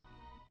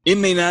 it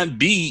may not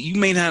be, you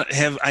may not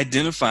have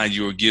identified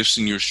your gifts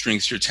and your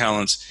strengths, your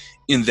talents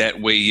in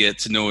that way yet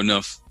to know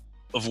enough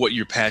of what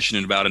you're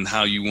passionate about and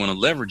how you want to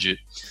leverage it.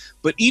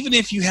 But even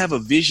if you have a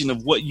vision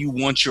of what you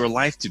want your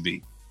life to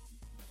be,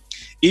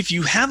 if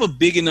you have a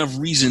big enough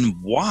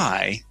reason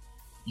why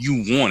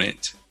you want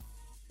it,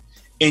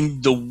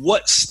 and the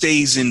what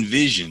stays in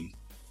vision,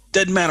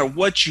 Doesn't matter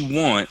what you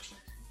want,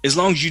 as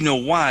long as you know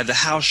why, the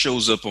how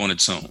shows up on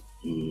its own.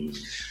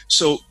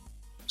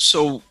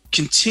 So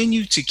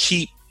continue to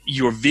keep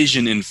your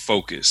vision in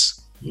focus.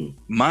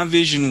 My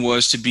vision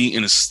was to be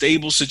in a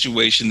stable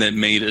situation that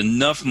made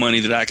enough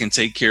money that I can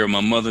take care of my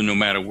mother no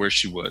matter where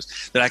she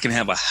was, that I can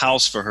have a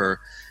house for her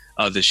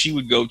that she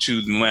would go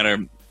to no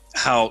matter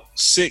how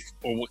sick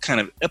or what kind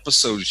of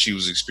episode she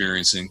was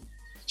experiencing.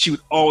 She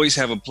would always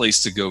have a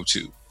place to go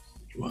to.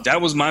 Wow. That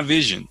was my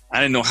vision.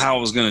 I didn't know how I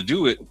was going to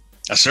do it.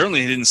 I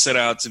certainly didn't set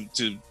out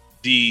to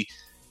be,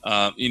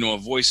 a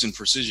voice in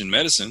precision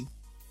medicine.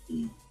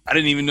 I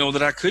didn't even know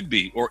that I could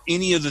be, or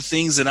any of the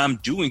things that I'm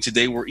doing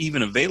today were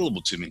even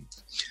available to me.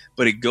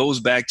 But it goes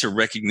back to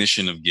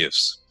recognition of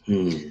gifts.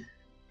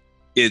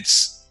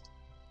 It's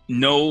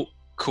no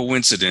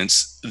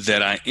coincidence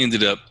that I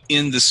ended up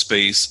in the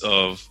space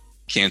of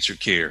cancer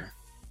care,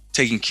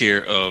 taking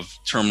care of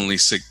terminally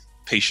sick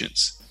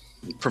patients,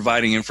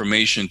 providing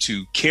information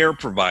to care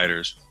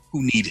providers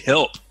who need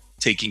help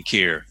taking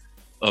care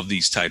of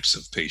these types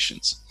of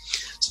patients.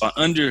 So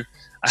I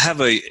have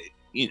a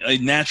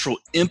natural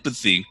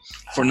empathy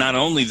for not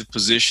only the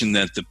position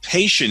that the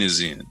patient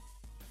is in,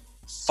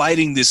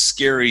 fighting this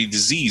scary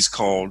disease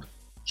called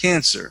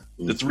cancer,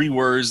 the 3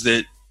 words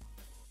that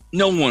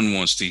no one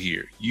wants to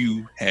hear.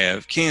 You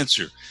have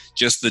cancer.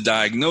 Just the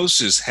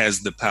diagnosis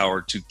has the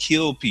power to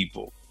kill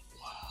people.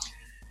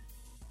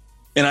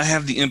 And I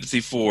have the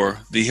empathy for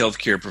the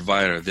healthcare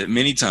provider that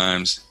many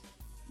times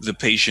the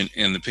patient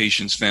and the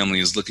patient's family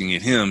is looking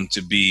at him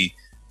to be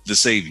the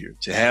savior,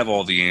 to have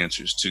all the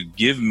answers, to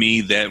give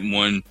me that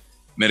one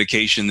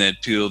medication,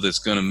 that pill that's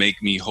going to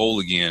make me whole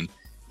again.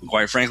 And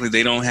quite frankly,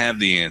 they don't have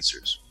the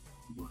answers.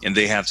 And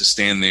they have to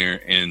stand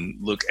there and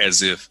look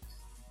as if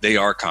they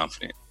are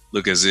confident,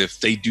 look as if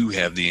they do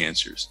have the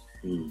answers.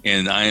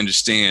 And I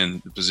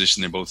understand the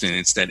position they're both in.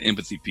 It's that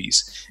empathy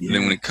piece. And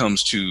then when it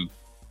comes to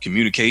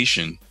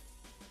communication,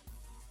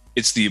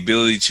 it's the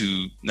ability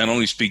to not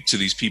only speak to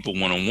these people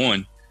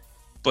one-on-one,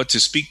 but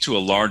to speak to a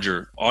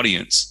larger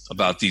audience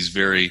about these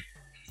very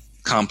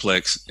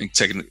complex and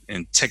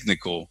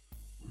technical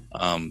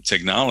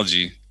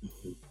technology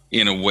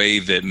in a way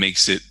that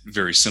makes it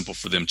very simple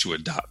for them to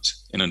adopt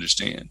and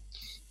understand.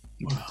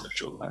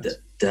 Wow.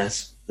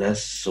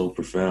 That's so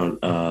profound.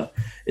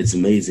 It's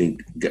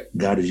amazing.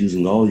 God is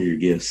using all your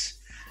gifts,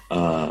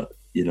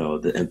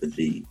 the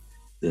empathy,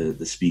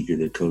 the speaker,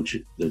 the coach,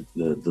 the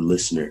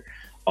listener,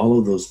 all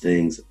of those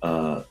things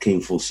came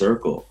full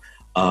circle.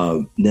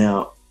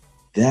 Now,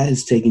 that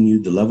has taken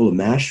you, the level of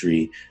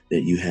mastery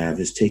that you have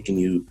has taken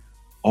you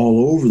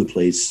all over the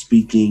place,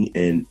 speaking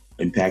and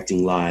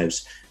impacting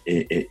lives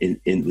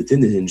in within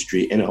the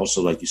industry, and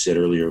also, like you said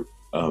earlier,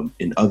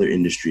 in other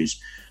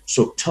industries.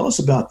 So tell us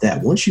about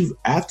that.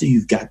 After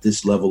you've got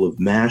this level of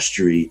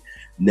mastery,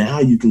 now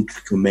you can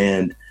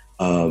command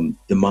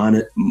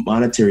the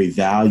monetary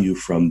value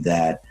from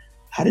that.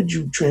 How did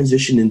you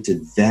transition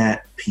into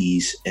that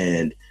piece?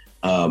 And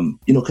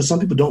because some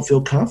people don't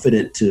feel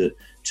confident to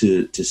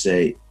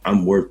say,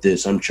 I'm worth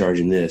this, I'm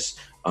charging this,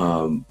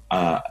 my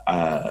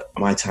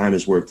time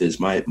is worth this,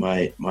 my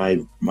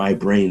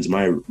brains,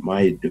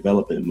 my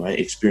development, my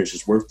experience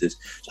is worth this.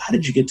 So how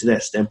did you get to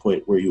that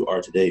standpoint where you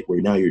are today, where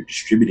now you're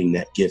distributing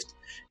that gift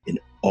in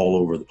all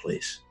over the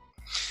place?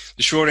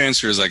 The short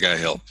answer is I got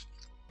help.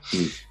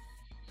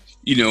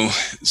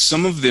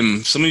 Some of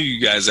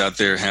you guys out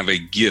there have a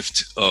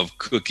gift of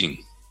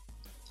cooking,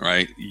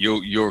 right?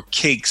 Your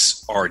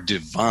cakes are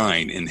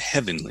divine and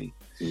heavenly.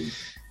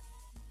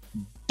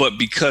 But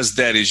because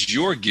that is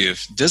your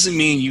gift doesn't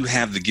mean you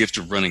have the gift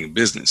of running a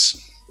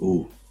business.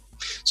 Ooh.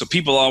 So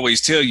people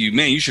always tell you,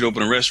 man, you should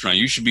open a restaurant.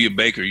 You should be a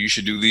baker. You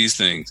should do these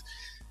things.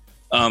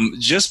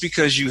 Just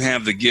because you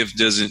have the gift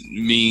doesn't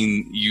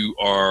mean you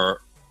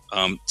are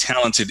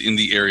talented in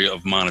the area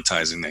of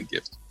monetizing that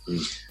gift.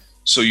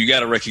 So you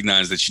got to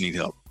recognize that you need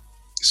help.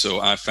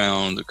 So I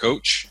found a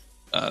coach.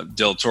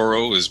 Del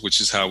Toro, which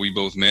is how we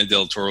both met.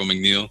 Del Toro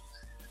McNeil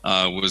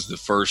was the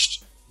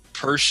first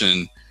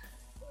person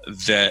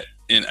that,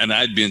 and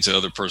I'd been to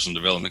other personal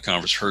development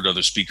conferences, heard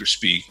other speakers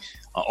speak.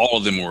 All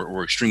of them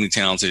were extremely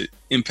talented,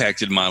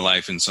 impacted my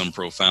life in some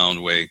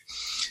profound way.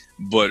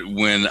 But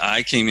when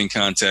I came in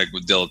contact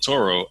with Del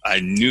Toro, I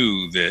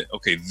knew that,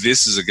 okay,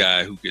 this is a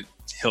guy who could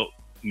help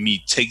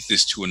me take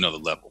this to another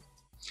level.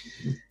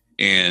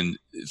 And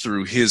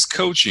through his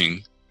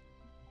coaching,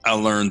 I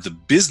learned the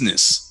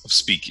business of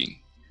speaking.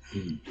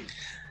 And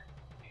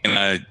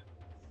I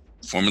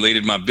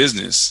formulated my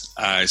business.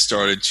 I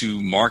started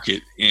to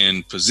market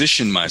and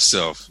position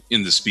myself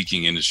in the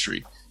speaking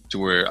industry to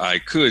where I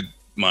could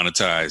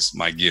monetize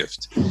my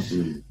gift.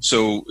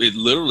 So it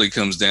literally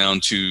comes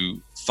down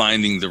to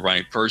finding the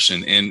right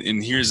person.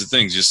 And here's the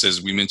thing, just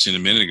as we mentioned a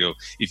minute ago,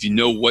 if you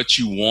know what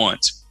you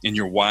want and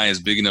your why is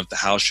big enough, the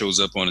how shows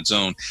up on its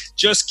own.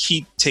 Just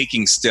keep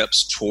taking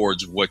steps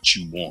towards what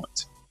you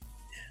want.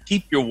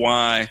 Keep your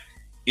why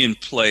in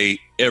play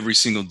every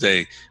single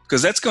day,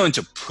 because that's going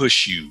to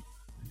push you.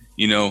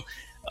 A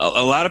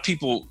lot of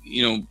people,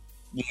 when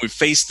we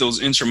face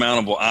those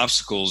insurmountable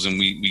obstacles and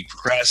we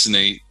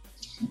procrastinate,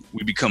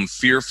 We become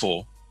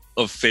fearful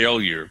of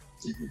failure.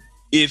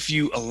 If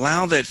you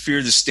allow that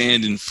fear to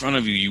stand in front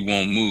of you, you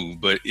won't move.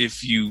 But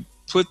if you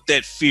put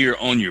that fear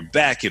on your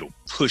back, it'll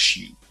push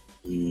you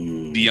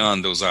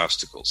beyond those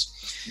obstacles.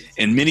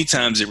 And many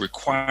times it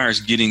requires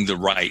getting the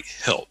right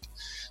help.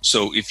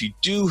 So if you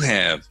do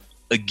have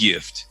a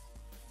gift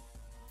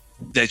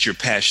that you're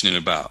passionate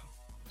about,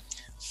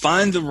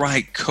 find the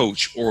right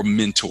coach or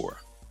mentor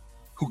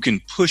who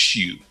can push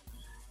you,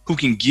 who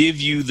can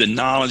give you the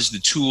knowledge, the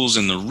tools,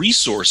 and the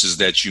resources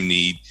that you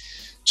need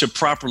to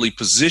properly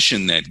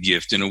position that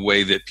gift in a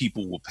way that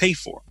people will pay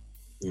for,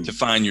 to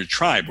find your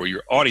tribe or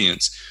your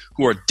audience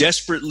who are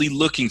desperately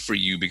looking for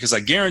you. Because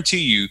I guarantee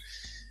you,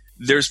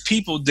 there's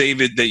people,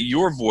 David, that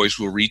your voice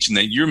will reach and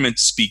that you're meant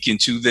to speak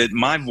into that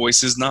my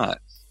voice is not.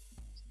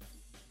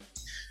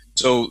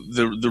 So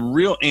the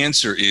real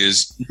answer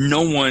is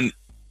no one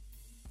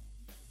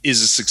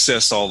is a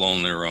success all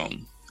on their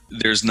own.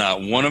 There's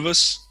not one of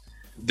us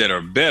that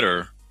are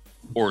better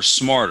or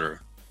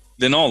smarter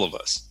than all of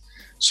us.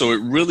 So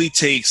it really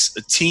takes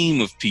a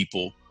team of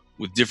people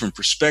with different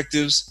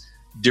perspectives,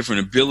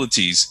 different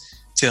abilities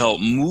to help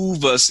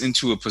move us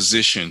into a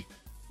position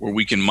where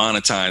we can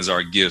monetize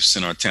our gifts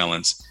and our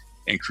talents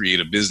and create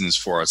a business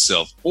for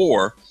ourselves,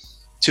 or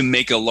to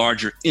make a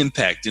larger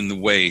impact in the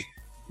way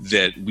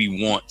that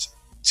we want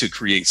to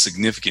create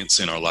significance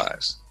in our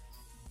lives.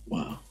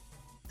 Wow.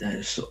 That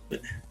is so,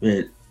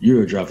 man,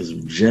 you're dropping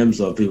some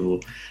gems on people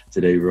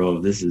today, bro.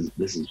 This is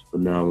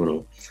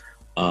phenomenal.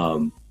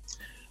 I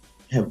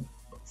have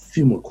a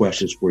few more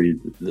questions for you.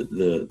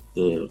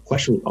 The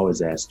question we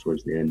always ask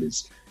towards the end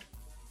is,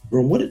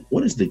 bro,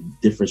 what is the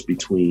difference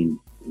between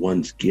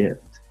one's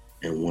gift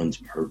and one's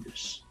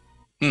purpose?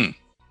 Well,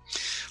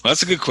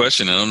 that's a good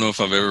question. I don't know if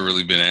I've ever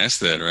really been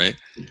asked that, right?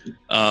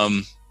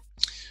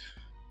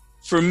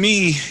 For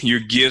me, your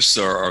gifts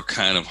are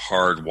kind of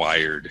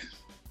hardwired.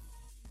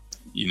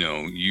 You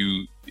know,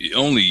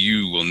 only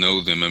you will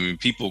know them. I mean,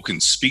 people can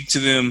speak to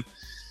them,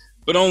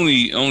 but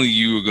only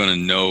you are going to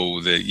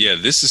know that, yeah,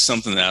 this is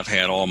something that I've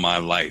had all my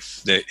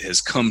life that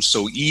has come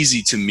so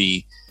easy to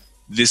me.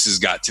 This has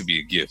got to be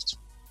a gift.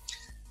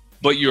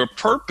 But your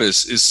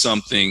purpose is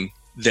something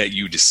that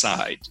you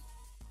decide.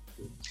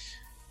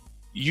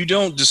 You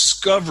don't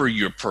discover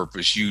your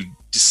purpose. You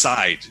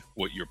decide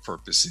what your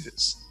purpose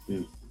is.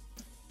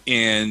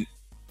 And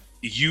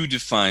you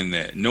define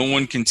that. No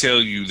one can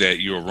tell you that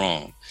you're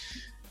wrong.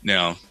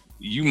 Now,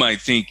 you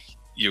might think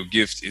your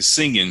gift is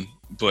singing,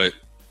 but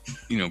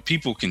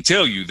people can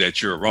tell you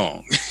that you're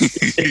wrong.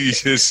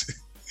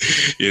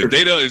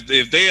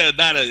 If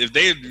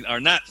they are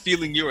not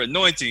feeling your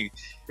anointing,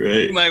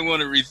 right, you might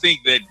want to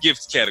rethink that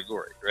gift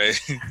category, right?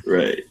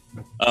 Right.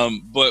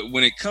 But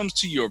when it comes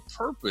to your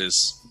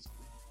purpose,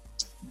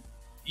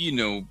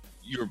 your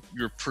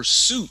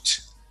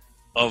pursuit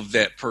of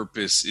that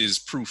purpose is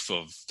proof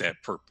of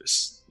that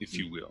purpose, if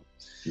you will.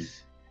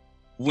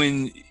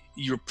 When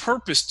you're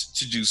purposed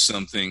to do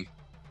something,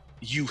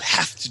 you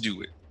have to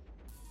do it.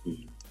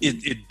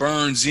 It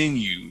burns in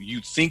you. You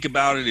think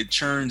about it, it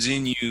churns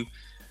in you,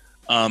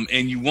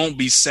 and you won't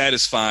be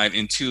satisfied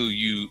until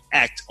you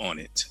act on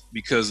it,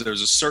 because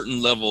there's a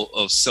certain level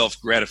of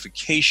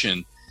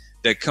self-gratification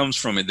that comes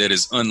from it that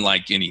is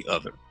unlike any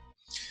other.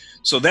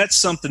 So that's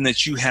something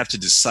that you have to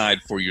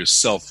decide for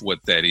yourself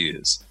what that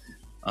is.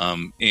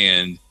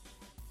 And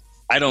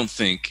I don't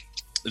think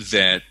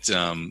that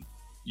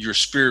your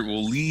spirit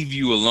will leave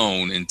you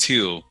alone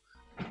until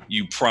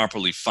you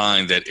properly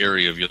find that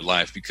area of your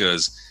life,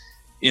 because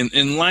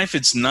in life,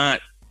 it's not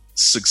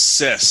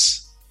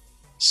success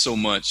so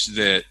much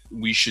that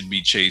we should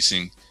be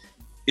chasing.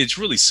 It's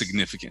really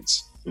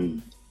significance.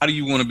 How do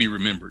you want to be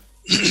remembered?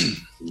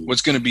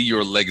 What's going to be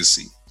your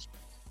legacy?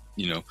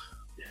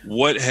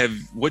 What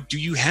do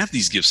you have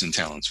these gifts and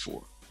talents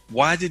for?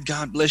 Why did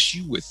God bless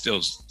you with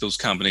those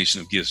combination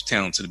of gifts,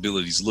 talents, and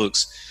abilities,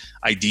 looks,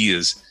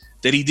 ideas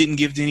that he didn't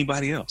give to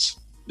anybody else?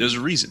 There's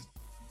a reason.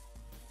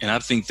 And I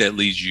think that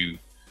leads you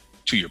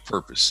to your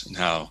purpose and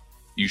how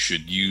you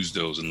should use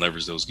those and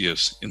leverage those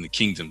gifts in the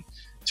kingdom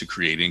to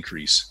create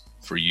increase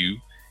for you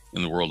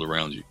and the world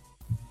around you.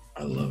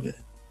 I love it.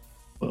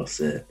 Well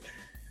said.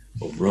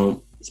 Well,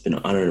 Rome, it's been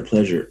an honor and a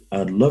pleasure.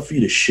 I'd love for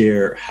you to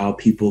share how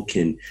people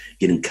can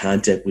get in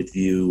contact with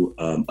you,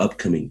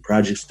 upcoming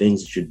projects,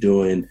 things that you're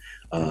doing.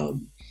 I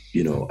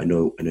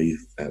know you're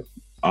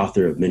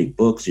author of many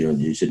books.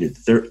 You said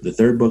the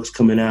third book's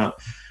coming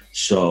out.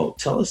 So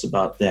tell us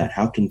about that.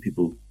 How can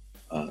people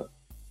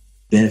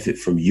benefit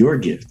from your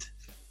gift?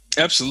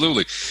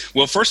 Absolutely.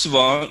 Well, first of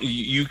all,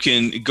 you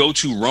can go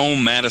to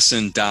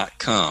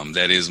romemadison.com.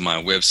 That is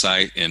my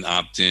website, and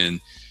opt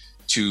in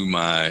to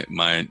my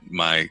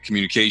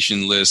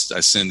communication list. I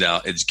send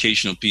out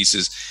educational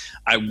pieces.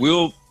 I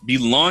will be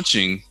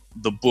launching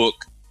the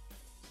book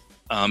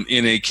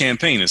in a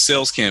campaign, a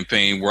sales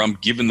campaign, where I'm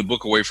giving the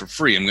book away for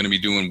free. I'm going to be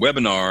doing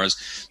webinars.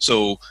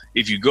 So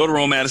if you go to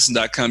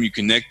romemadison.com, you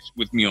connect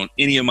with me on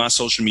any of my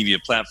social media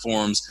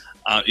platforms.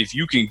 If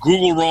you can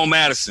Google Rome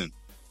Madison,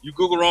 you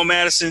Google Rome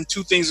Madison,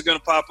 two things are going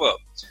to pop up.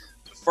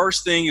 The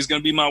first thing is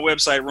going to be my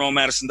website,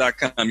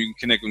 romemadison.com. You can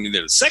connect with me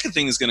there. The second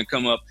thing that's going to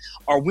come up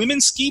are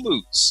women's ski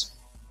boots.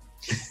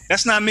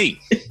 That's not me.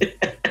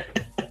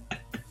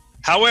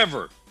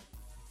 However,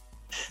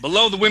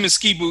 below the women's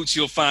ski boots,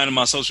 you'll find on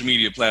my social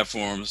media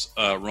platforms,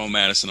 Rome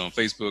Madison on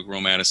Facebook,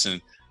 Rome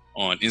Madison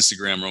on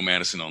Instagram, Rome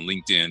Madison on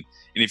LinkedIn.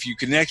 And if you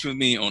connect with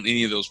me on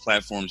any of those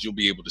platforms, you'll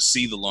be able to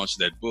see the launch of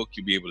that book.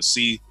 You'll be able to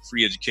see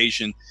free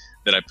education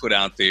that I put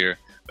out there.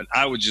 But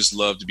I would just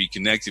love to be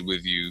connected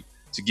with you,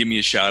 to give me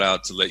a shout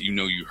out, to let you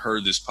know you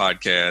heard this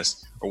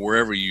podcast or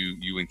wherever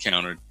you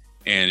encountered.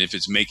 And if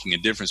it's making a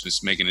difference, if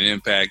it's making an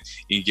impact,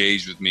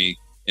 engage with me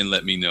and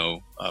let me know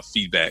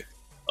feedback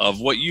of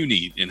what you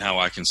need and how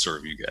I can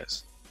serve you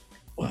guys.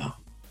 Wow.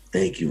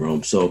 Thank you,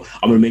 Rome. So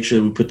I'm going to make sure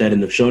that we put that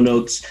in the show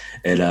notes,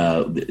 and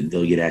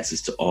they'll get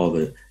access to all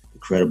the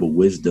incredible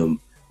wisdom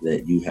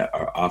that you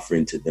are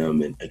offering to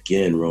them. And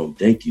again, Rome,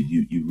 thank you.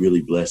 You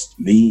really blessed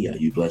me. I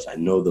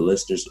know the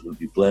listeners will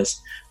be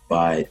blessed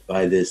by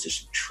this.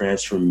 There's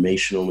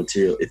transformational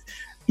material.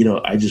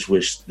 I just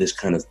wish this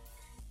kind of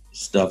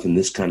stuff and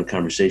this kind of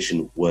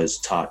conversation was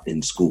taught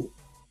in school.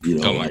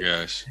 Oh my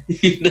gosh.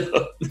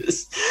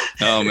 This.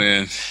 Oh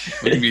man,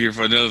 we can be here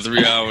for another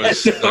 3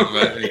 hours.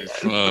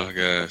 Oh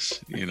gosh.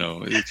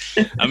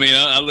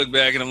 I look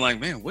back and I'm like,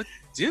 man, what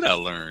did I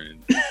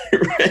learn?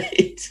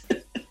 Right.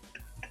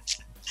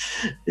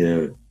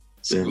 Yeah.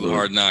 School of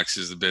Hard Knocks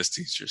is the best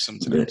teacher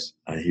sometimes.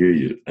 I hear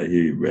you,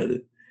 brother.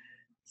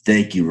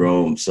 Thank you,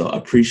 Rome. So I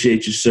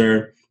appreciate you,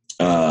 sir.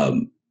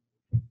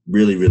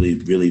 Really, really,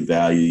 really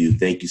value you.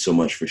 Thank you so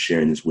much for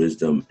sharing this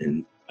wisdom,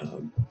 and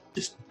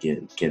just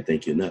again, can't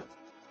thank you enough.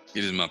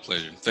 It is my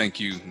pleasure. Thank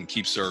you, and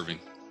keep serving.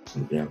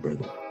 Yeah,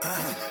 brother.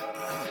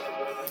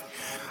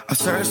 I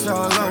searched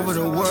all over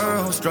the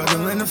world,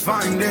 struggling to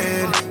find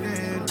it.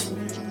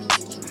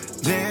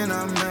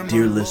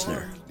 Dear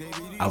listener,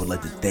 I would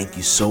like to thank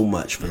you so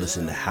much for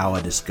listening to How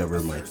I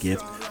Discovered My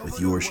Gift with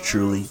yours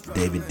truly,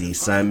 David D.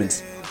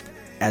 Simons.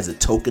 As a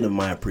token of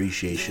my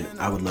appreciation,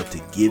 I would love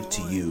to give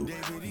to you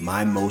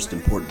my most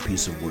important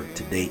piece of work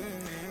to date,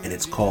 and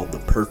it's called the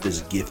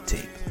Purpose Gift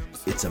Tape.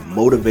 It's a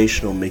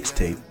motivational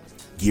mixtape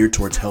geared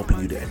towards helping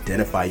you to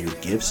identify your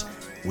gifts,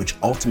 which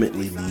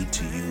ultimately lead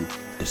to you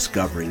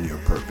discovering your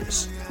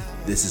purpose.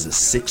 This is a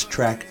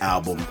 6-track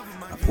album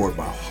I poured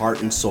my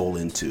heart and soul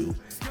into.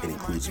 It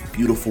includes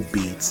beautiful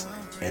beats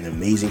and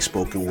amazing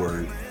spoken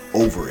word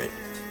over it,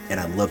 and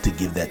I'd love to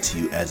give that to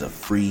you as a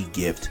free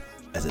gift,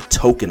 as a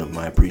token of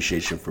my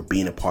appreciation for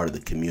being a part of the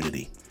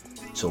community.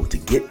 So to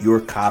get your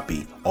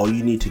copy, all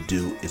you need to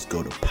do is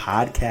go to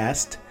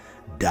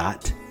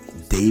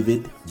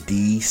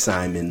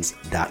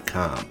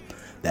podcast.daviddsimons.com.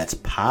 That's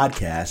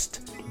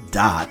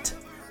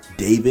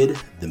podcast.david,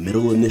 the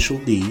middle initial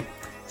D,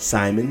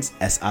 Simons,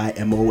 SIMONS.com,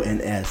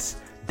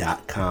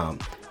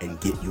 and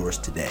get yours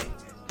today.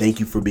 Thank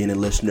you for being a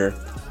listener.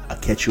 I'll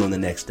catch you on the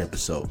next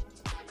episode.